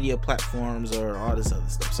social media platforms or all this other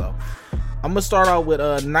stuff. So I'm gonna start out with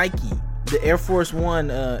Nike, the Air Force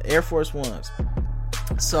Ones.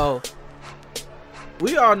 So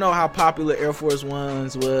we all know how popular Air Force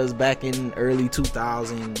Ones was back in early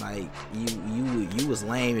 2000. Like you was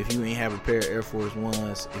lame if you ain't have a pair of Air Force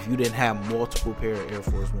Ones. If you didn't have multiple pair of Air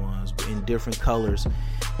Force Ones in different colors.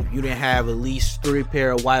 If you didn't have at least 3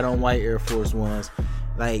 pair of white on white Air Force Ones,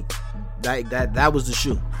 like that was the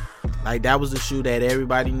shoe. Like that was the shoe that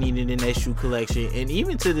everybody needed in their shoe collection. And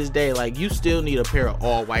even to this day, like you still need a pair of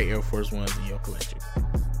all white Air Force Ones in your collection.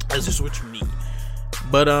 That's just what you need.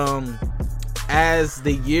 But as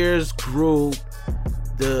the years grew,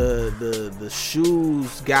 the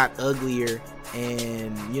shoes got uglier,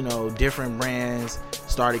 and different brands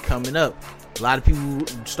started coming up. A lot of people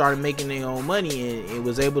started making their own money and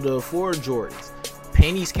was able to afford Jordans.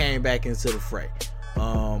 Pennies came back into the fray.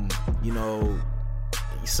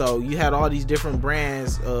 So you had all these different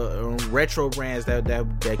brands, retro brands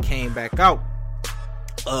that came back out,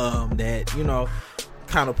 that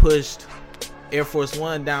kind of pushed Air Force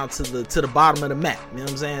One down to the bottom of the map. You know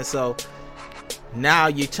what I'm saying? So now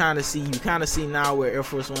you kind of see now where Air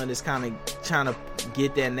Force One is kind of trying to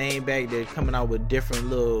get that name back. They're coming out with different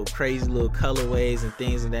little crazy little colorways and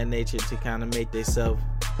things of that nature to kind of make themselves,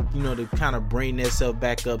 to kind of bring themselves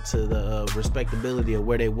back up to the respectability of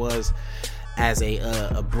where they was as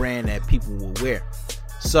a brand that people will wear.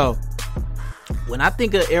 So when I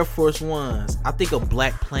think of Air Force Ones, I think of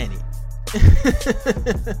Black Planet.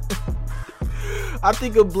 I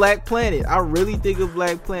think of Black Planet. I really think of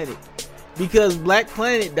Black Planet. Because Black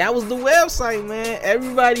Planet, that was the website, man.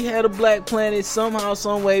 Everybody had a Black Planet somehow,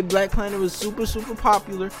 some way. Black Planet was super, super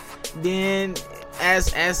popular. Then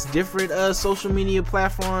as different social media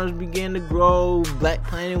platforms began to grow, Black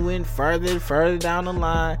Planet went further down the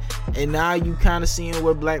line. And now you kind of seeing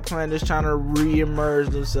where Black Planet is trying to re-emerge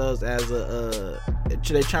themselves as they're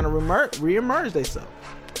trying to re-emerge themselves.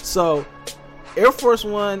 So Air Force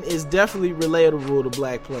One is definitely relatable to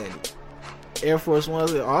Black Planet. Air Force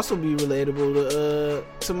Ones will also be relatable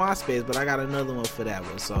to MySpace, but I got another one for that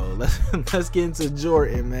one. So let's get into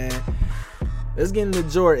Jordan, man. Let's get into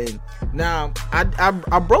Jordan. Now,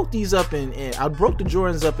 I broke these up I broke the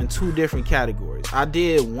Jordans up in 2 different categories. I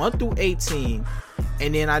did 1 through 18,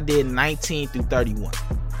 and then I did 19 through 31.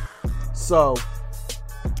 So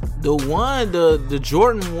the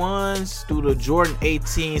Jordan 1s through the Jordan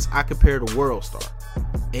 18s, I compare to World Star.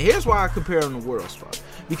 And here's why I compare them to World Star.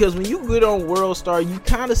 Because when you get on World Star, you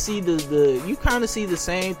kind of see the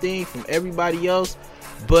same thing from everybody else,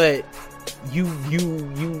 but you'll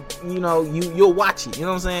watch it. You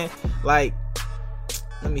know what I'm saying? Like,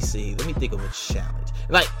 let me think of a challenge.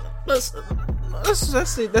 Like, let's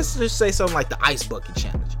just say something like the Ice Bucket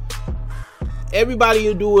Challenge. Everybody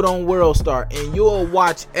will do it on World Star, and you'll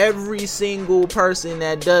watch every single person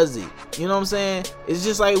that does it. You know what I'm saying? It's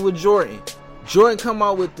just like with Jordan. Jordan come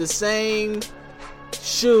out with the same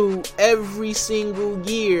shoe every single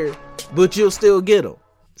year, but you'll still get them.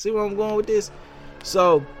 See where I'm going with this?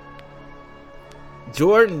 So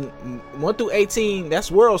Jordan 1 through 18, that's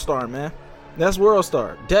World Star, man. That's World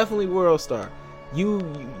Star. Definitely World Star. You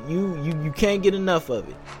can't get enough of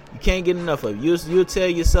it. You can't get enough of it. You'll tell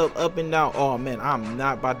yourself up and down, oh man, I'm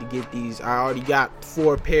not about to get these. I already got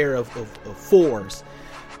 4 pair of 4s.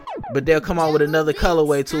 But they'll come out with another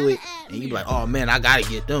colorway to it, and you be like, oh man, I gotta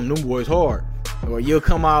get them. Them boys hard. Or you'll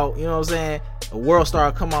come out, you know what I'm saying? A World Star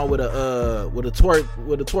will come out with a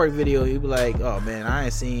twerk video. You'll be like, oh man, I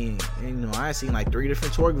ain't seen like 3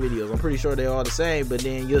 different twerk videos. I'm pretty sure they're all the same. But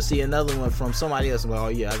then you'll see another one from somebody else. And like, oh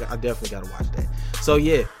yeah, I definitely gotta watch that. So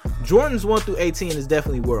yeah, Jordans 1 through 18 is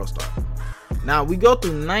definitely World Star. Now we go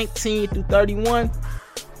through 19 through 31.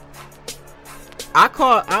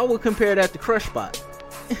 I would compare that to Crush Spot.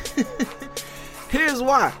 Here's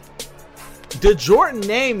why. The Jordan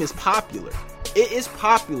name is popular. it is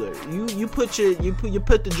popular. You put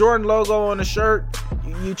the Jordan logo on the shirt,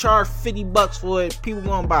 you charge $50 for it, people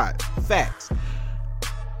gonna buy it. Facts.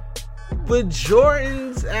 But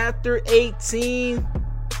Jordans after 18,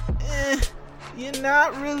 you're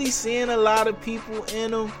not really seeing a lot of people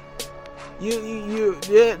in them.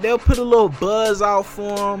 They'll put a little buzz out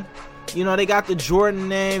for them. You know, they got the Jordan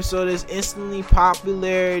name, so there's instantly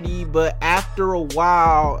popularity. But after a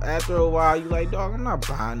while, you like, dog, I'm not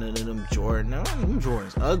buying none of them Jordan. Them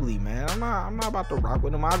Jordan's ugly, man. I'm not about to rock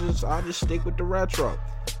with them. I'll just stick with the retro.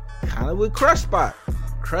 Kind of with Crush Spot.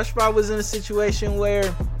 Crush Spot was in a situation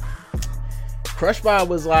where Crush Spot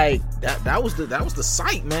was like that was the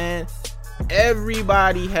site, man.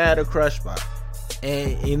 Everybody had a Crush Spot,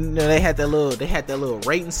 and you know they had that little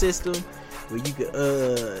rating system where you could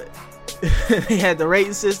they had the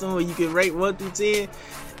rating system where you could rate 1 through 10,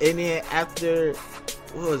 and then after,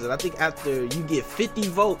 what was it? I think after you get 50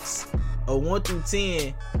 votes of 1 through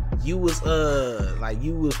 10, you was gonna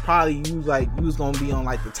be on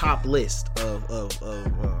like the top list of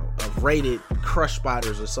rated Crush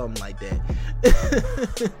Spotters or something like that.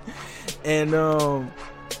 And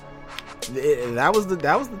that was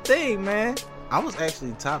the thing, man. I was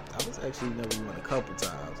actually number one a couple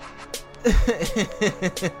times.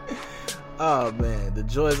 Oh man, the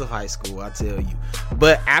joys of high school, I tell you.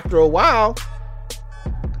 But after a while,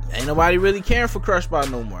 ain't nobody really caring for Crush Spot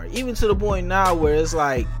no more. Even to the point now where it's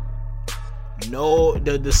like, no,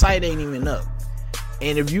 the site ain't even up.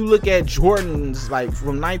 And if you look at Jordans like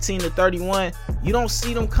from 19 to 31, you don't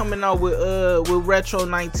see them coming out with retro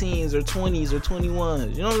 19s or 20s or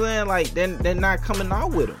 21s. You know what I'm saying? Like they're not coming out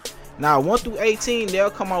with them. Now 1 through 18, they'll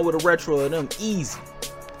come out with a retro of them easy.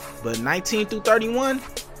 But 19 through 31,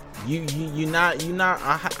 you're not.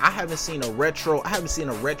 I haven't seen a retro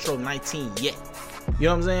 19 yet. You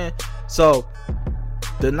know what I'm saying? So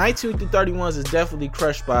the 19 through 31s is definitely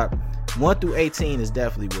Crush Spot. 1 through 18 is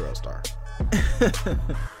definitely World Star.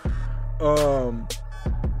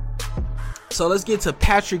 So let's get to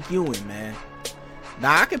Patrick Ewing, man.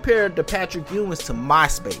 Now I compared the Patrick Ewings to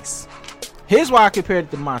MySpace. Here's why I compared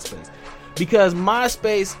it to MySpace. Because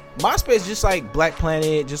MySpace, just like Black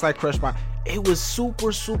Planet, just like Crush Spot, it was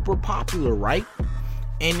super, super popular, right?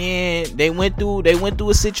 And then they went through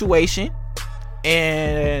a situation,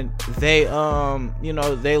 and they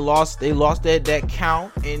they lost that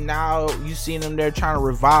count, and now you see them there trying to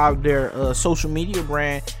revive their social media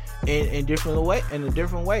brand in a different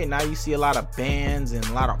way. Now you see a lot of bands and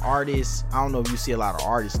a lot of artists. I don't know if you see a lot of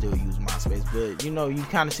artists still use MySpace, but you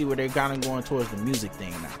kind of see where they're kind of going towards the music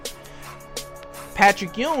thing now.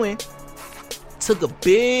 Patrick Ewing took a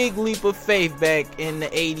big leap of faith back in the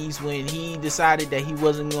 80s when he decided that he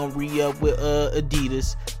wasn't going to re-up with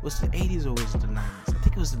Adidas. Was it the 80s or was it the 90s? I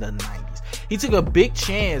think it was the 90s. He took a big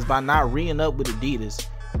chance by not re-ing up with Adidas,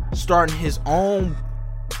 starting his own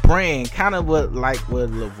brand, kind of what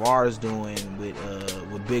LeVar's doing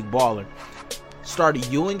with Big Baller. Started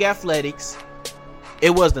Ewing Athletics. It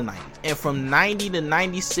was the 90s, and from 90 to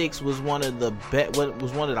 96 was one of the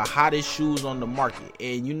hottest shoes on the market.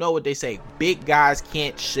 And you know what they say, big guys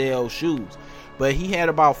can't sell shoes, but he had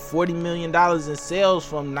about $40 million in sales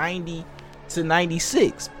from 90 to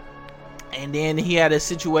 96. And then he had a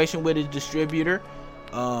situation with his distributor.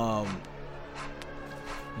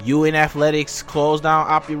 Ewing Athletics closed down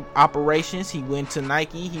operations. He went to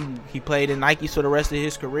Nike. He played in Nike for the rest of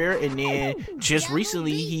his career, and then just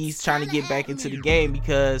recently he's trying to get back into the game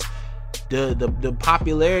because the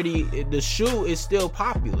popularity, the shoe is still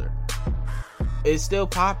popular. It's still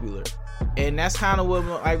popular, and that's kind of what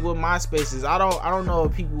MySpace is. I don't know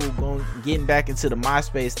if people are getting back into the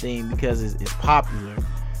MySpace thing because it's popular.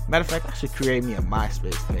 Matter of fact, I should create me a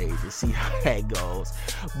MySpace page and see how that goes.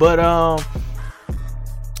 But I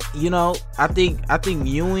think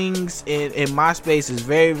Ewing's and MySpace is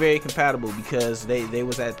very, very compatible because they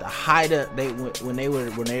was at the height of when they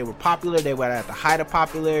were popular. They were at the height of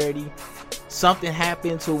popularity. Something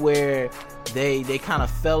happened to where they kind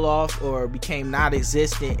of fell off or became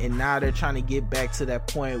non-existent, and now they're trying to get back to that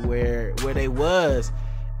point where they was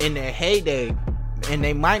in their heyday. And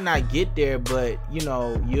they might not get there, but it's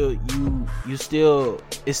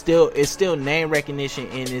still name recognition,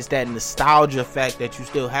 and it's that nostalgia fact that you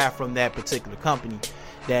still have from that particular company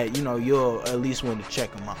that you'll at least want to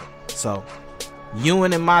check them out. So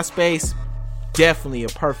Ewing and MySpace, definitely a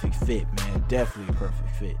perfect fit, man. Definitely a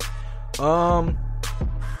perfect fit.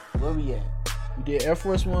 Where we at? We did Air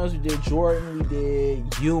Force Ones, we did Jordan, we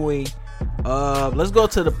did Ewing. Let's go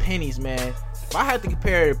to the pennies, man. If I had to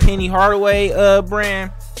compare the Penny Hardaway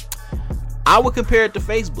brand, I would compare it to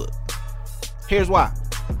Facebook. Here's why.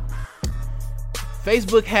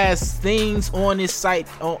 Facebook has things on this site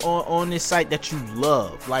on this site that you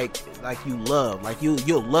love, like you love, like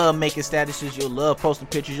you'll love making statuses, you'll love posting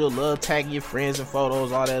pictures, you'll love tagging your friends and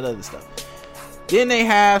photos, all that other stuff. Then they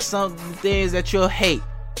have some things that you'll hate,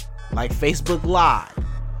 like Facebook Live,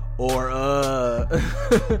 or a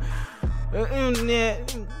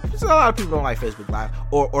lot of people don't like Facebook Live,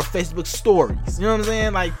 or Facebook Stories. You know what I'm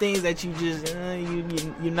saying? Like things that you just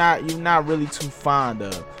you're not really too fond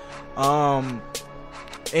of.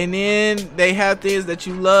 And then they have things that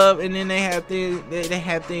you love, and then they have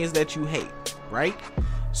things that you hate, right?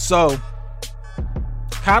 So,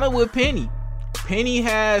 kind of with Penny. Penny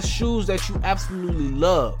has shoes that you absolutely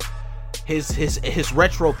love. His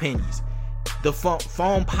retro pennies, the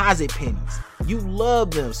foam posit pennies. You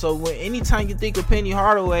love them. So anytime you think of Penny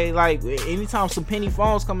Hardaway, like anytime some penny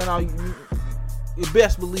phones coming out, you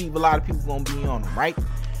best believe a lot of people gonna be on them, right?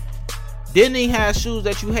 Then he has shoes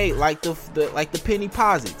that you hate, like the penny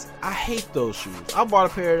posits. I hate those shoes. I bought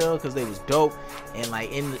a pair of them because they was dope, and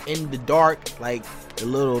like in the dark, like the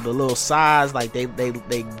little size, like they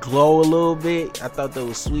glow a little bit. I thought that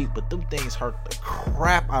was sweet, but them things hurt the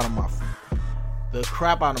crap out of my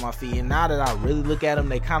feet. And now that I really look at them,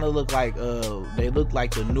 they kind of look like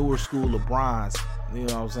the newer school LeBrons. You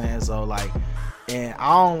know what I'm saying? So like. And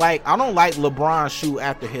I don't like LeBron's shoe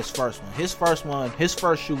after his first one. His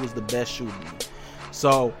first shoe was the best shoe to me.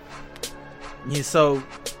 So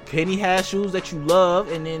Penny has shoes that you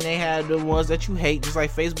love, and then they have the ones that you hate. Just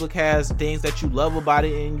like Facebook has things that you love about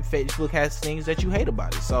it, and Facebook has things that you hate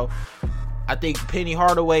about it. So I think Penny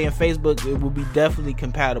Hardaway and Facebook, it would be definitely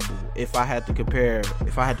compatible if I had to compare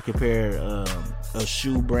a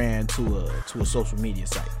shoe brand to a social media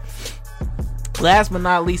site. Last but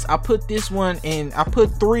not least, I put this one in. I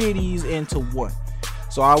put 3 of these into one.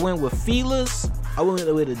 So I went with Fila's, I went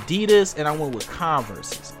with Adidas, and I went with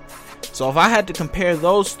Converse's. So if I had to compare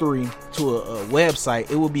those 3 to a website,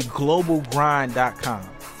 it would be globalgrind.com.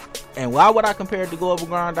 And why would I compare it to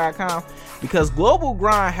globalgrind.com? Because Global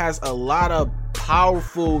Grind has a lot of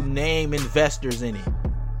powerful name investors in it.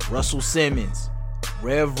 Russell Simmons,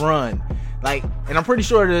 Rev Run, and I'm pretty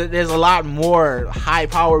sure that there's a lot more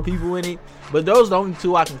high-powered people in it. But those are the only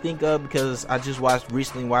 2 I can think of, because I just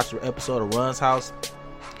recently watched an episode of Run's House,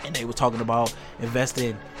 and they were talking about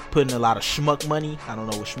putting a lot of schmuck money. I don't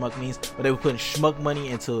know what schmuck means, but they were putting schmuck money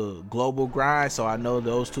into Global Grind. So I know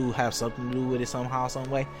those 2 have something to do with it somehow, some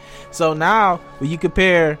way. So now when you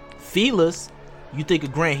compare Fila's, you think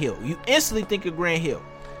of Grant Hill. You instantly think of Grant Hill.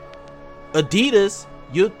 Adidas,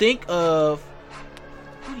 you think of,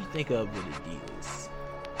 who do you think of with Adidas?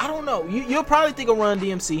 I don't know. You'll probably think of Run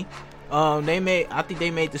DMC. I think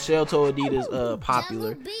they made the shell toe Adidas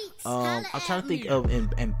popular. I'm trying to think of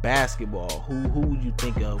in basketball, who would you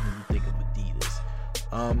think of when you think of Adidas?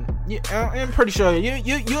 I'm pretty sure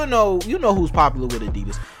you know who's popular with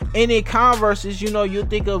Adidas. And in Converse's, you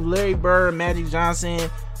think of Larry Bird, Magic Johnson,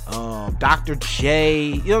 Dr. J.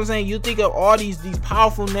 You know what I'm saying? You think of all these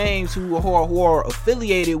powerful names who are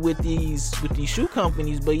affiliated with these shoe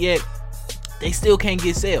companies, but yet they still can't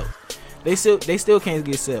get sales. They still can't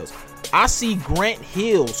get sales. I see Grant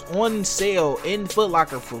Hills on sale in Foot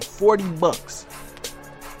Locker for $40.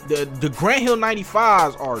 The Grant Hill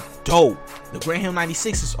 95s are dope. The Grant Hill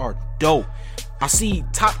 96s are dope. I see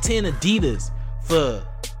top 10 Adidas for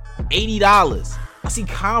 $80. I see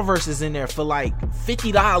Converse's in there for like $50.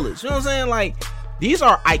 You know what I'm saying? Like, these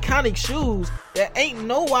are iconic shoes that ain't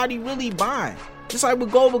nobody really buying. Just like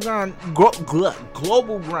with Global Grind,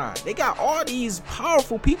 they got all these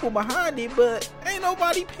powerful people behind it, but ain't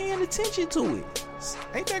nobody paying attention to it.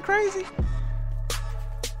 Ain't that crazy?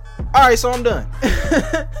 All right, so I'm done.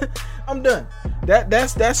 I'm done.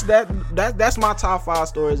 That's my top 5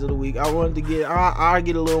 stories of the week. I wanted to get I'll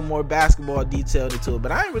get a little more basketball detailed into it,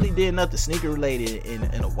 but I ain't really did nothing sneaker related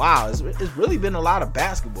in a while. It's really been a lot of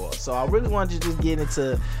basketball, so I really wanted to just get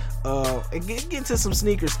into some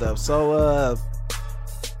sneaker stuff. So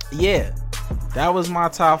yeah, that was my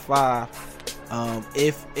top 5.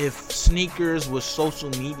 If sneakers was social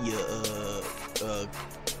media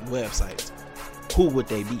websites, who would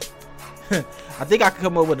they be? I think I could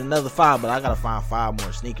come up with another 5, but I gotta find 5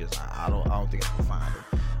 more sneakers. I don't think I can find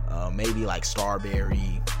them. Maybe like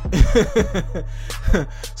Starberry,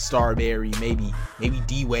 maybe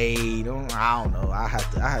D-Wade. I don't know. I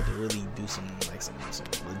had to really do some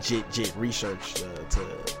legit research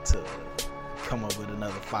to come up with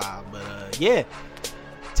another 5. But yeah,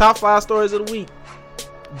 top 5 stories of the week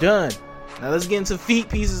done. Now let's get into feet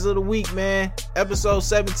pieces of the week, man. Episode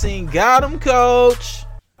 17. Got 'em, coach.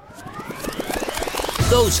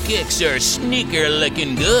 Those kicks are sneaker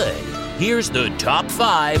looking good. here's the top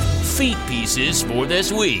 5 feet pieces for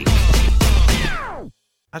this week. I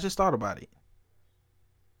just thought about it.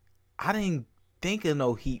 I didn't think of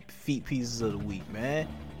no feet pieces of the week, man.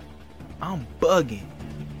 I'm bugging.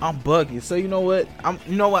 So you know what? I'm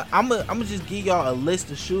gonna just give y'all a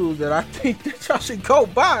list of shoes that I think that y'all should go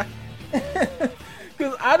buy.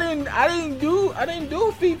 Cause I didn't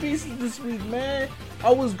do feet pieces this week, man.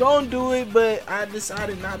 I was gonna do it, but I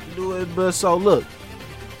decided not to do it. But so look,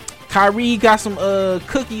 Kyrie got some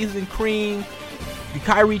cookies and cream. The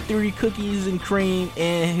Kyrie 3 cookies and cream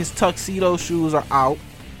and his tuxedo shoes are out.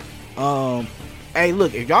 Hey,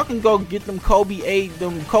 look, if y'all can go get them Kobe 10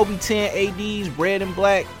 ADs, red and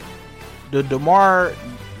black, the DeMar,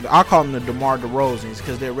 I call them the DeMar DeRozans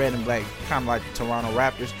because they're red and black, kind of like the Toronto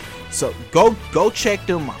Raptors. So go check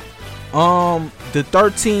them out. The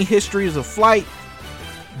 13 Histories of Flight,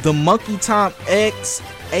 the Monkey Tom X,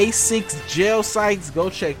 A6 gel sites, go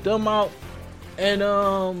check them out. And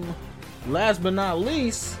last but not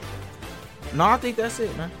least, no, I think that's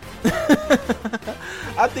it, man.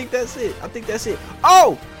 I think that's it.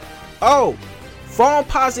 Oh, Phone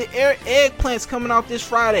Posit eggplants coming out this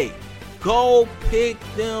Friday. Go pick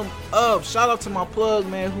them up. Shout out to my plug,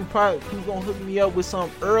 man, who's gonna hook me up with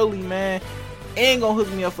something early, man. Ain't gonna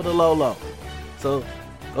hook me up for the low. So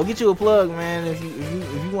go get you a plug, man, if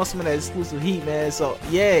you want some of that exclusive heat, man. So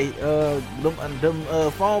yeah,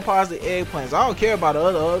 them Phone Posit eggplants. I don't care about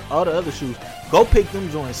all the other shoes. Go pick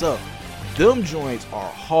them joints up. Them joints are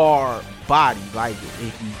hard body. Like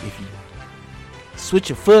if you switch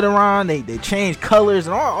your foot around, they change colors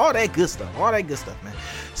and all that good stuff. Man.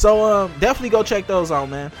 So definitely go check those out,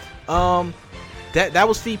 man. That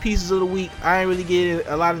was feet pieces of the week. I ain't really get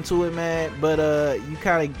a lot into it, man, but you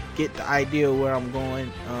kind of get the idea of where I'm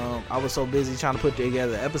going. I was so busy trying to put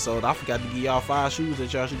together an episode, I forgot to give y'all 5 shoes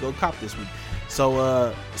that y'all should go cop this week.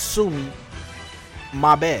 So sue me,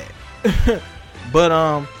 my bad.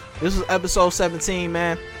 But this is episode 17,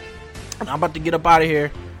 man. I'm about to get up out of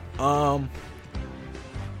here.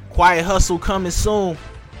 Quiet Hustle coming soon.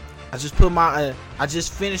 I just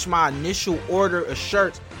finished my initial order of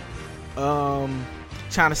shirts. Trying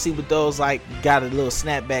to see what those like. Got a little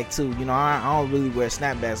snapback too. You know, I don't really wear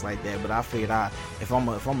snapbacks like that, but I figured if I'm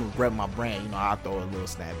gonna rep my brand, you know, I'll throw a little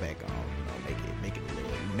snapback on. You know,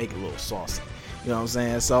 make it a little saucy. You know what I'm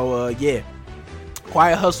saying? So yeah,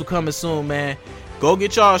 Quiet Hustle coming soon, man. Go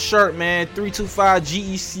get y'all a shirt, man.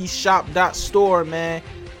 325GECshop.store, man.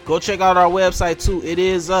 Go check out our website too. It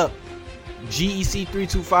is up.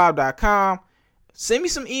 GEC325.com. Send me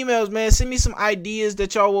some emails, man. Send me some ideas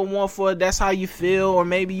that y'all would want for That's How You Feel, or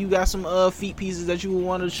maybe you got some feet pieces that you would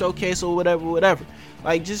want to showcase or whatever.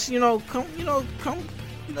 Like just come,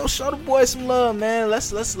 show the boys some love, man.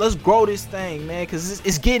 Let's grow this thing, man, because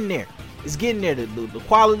it's getting there. It's getting there. The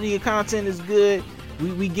quality of content is good.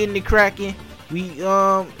 We getting it cracking.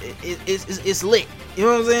 It's lit. You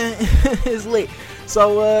know what I'm saying? It's lit.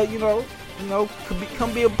 So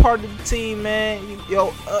come be a part of the team, man.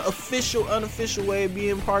 Official, unofficial way of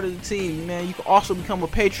being part of the team, man. You can also become a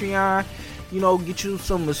Patreon. Get you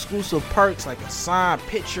some exclusive perks like a signed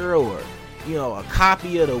picture or a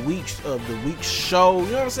copy of the week's show. You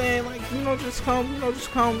know what I'm saying? Like just come,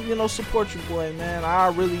 support your boy, man. I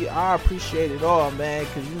appreciate it all, man,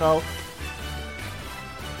 because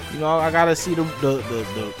I gotta see the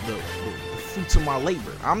fruits of my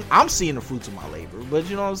labor. I'm seeing the fruits of my labor, but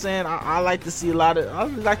you know what I'm saying. I like to see a lot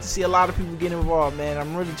of people get involved, man.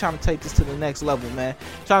 I'm really trying to take this to the next level, man.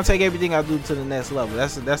 Trying to take everything I do to the next level.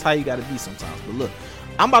 That's how you gotta be sometimes. But look,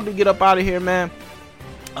 I'm about to get up out of here, man.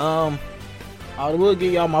 I will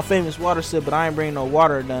give y'all my famous water sip, but I ain't bringing no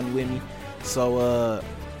water or nothing with me. So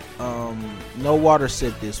no water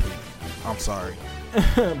sip this week. I'm sorry,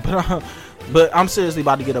 but I'm seriously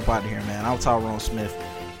about to get up out of here, man. I'm Tyrone Smith.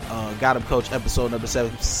 Got Him Coach episode number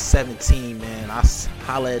 17, man. I'll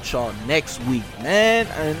holla at y'all next week, man.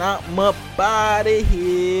 And I'm up out of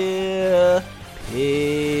here.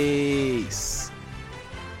 Peace.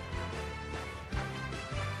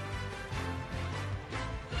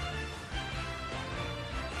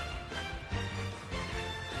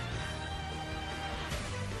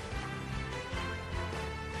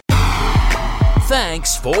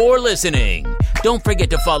 Thanks for listening. Don't forget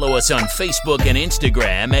to follow us on Facebook and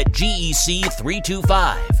Instagram at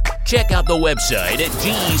GEC325. Check out the website at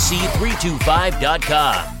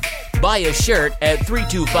GEC325.com. Buy a shirt at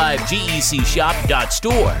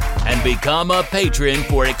 325GECshop.store and become a patron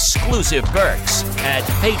for exclusive perks at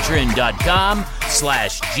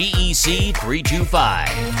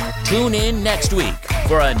patreon.com/GEC325. Tune in next week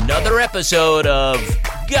for another episode of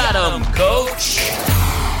Got 'em, Coach.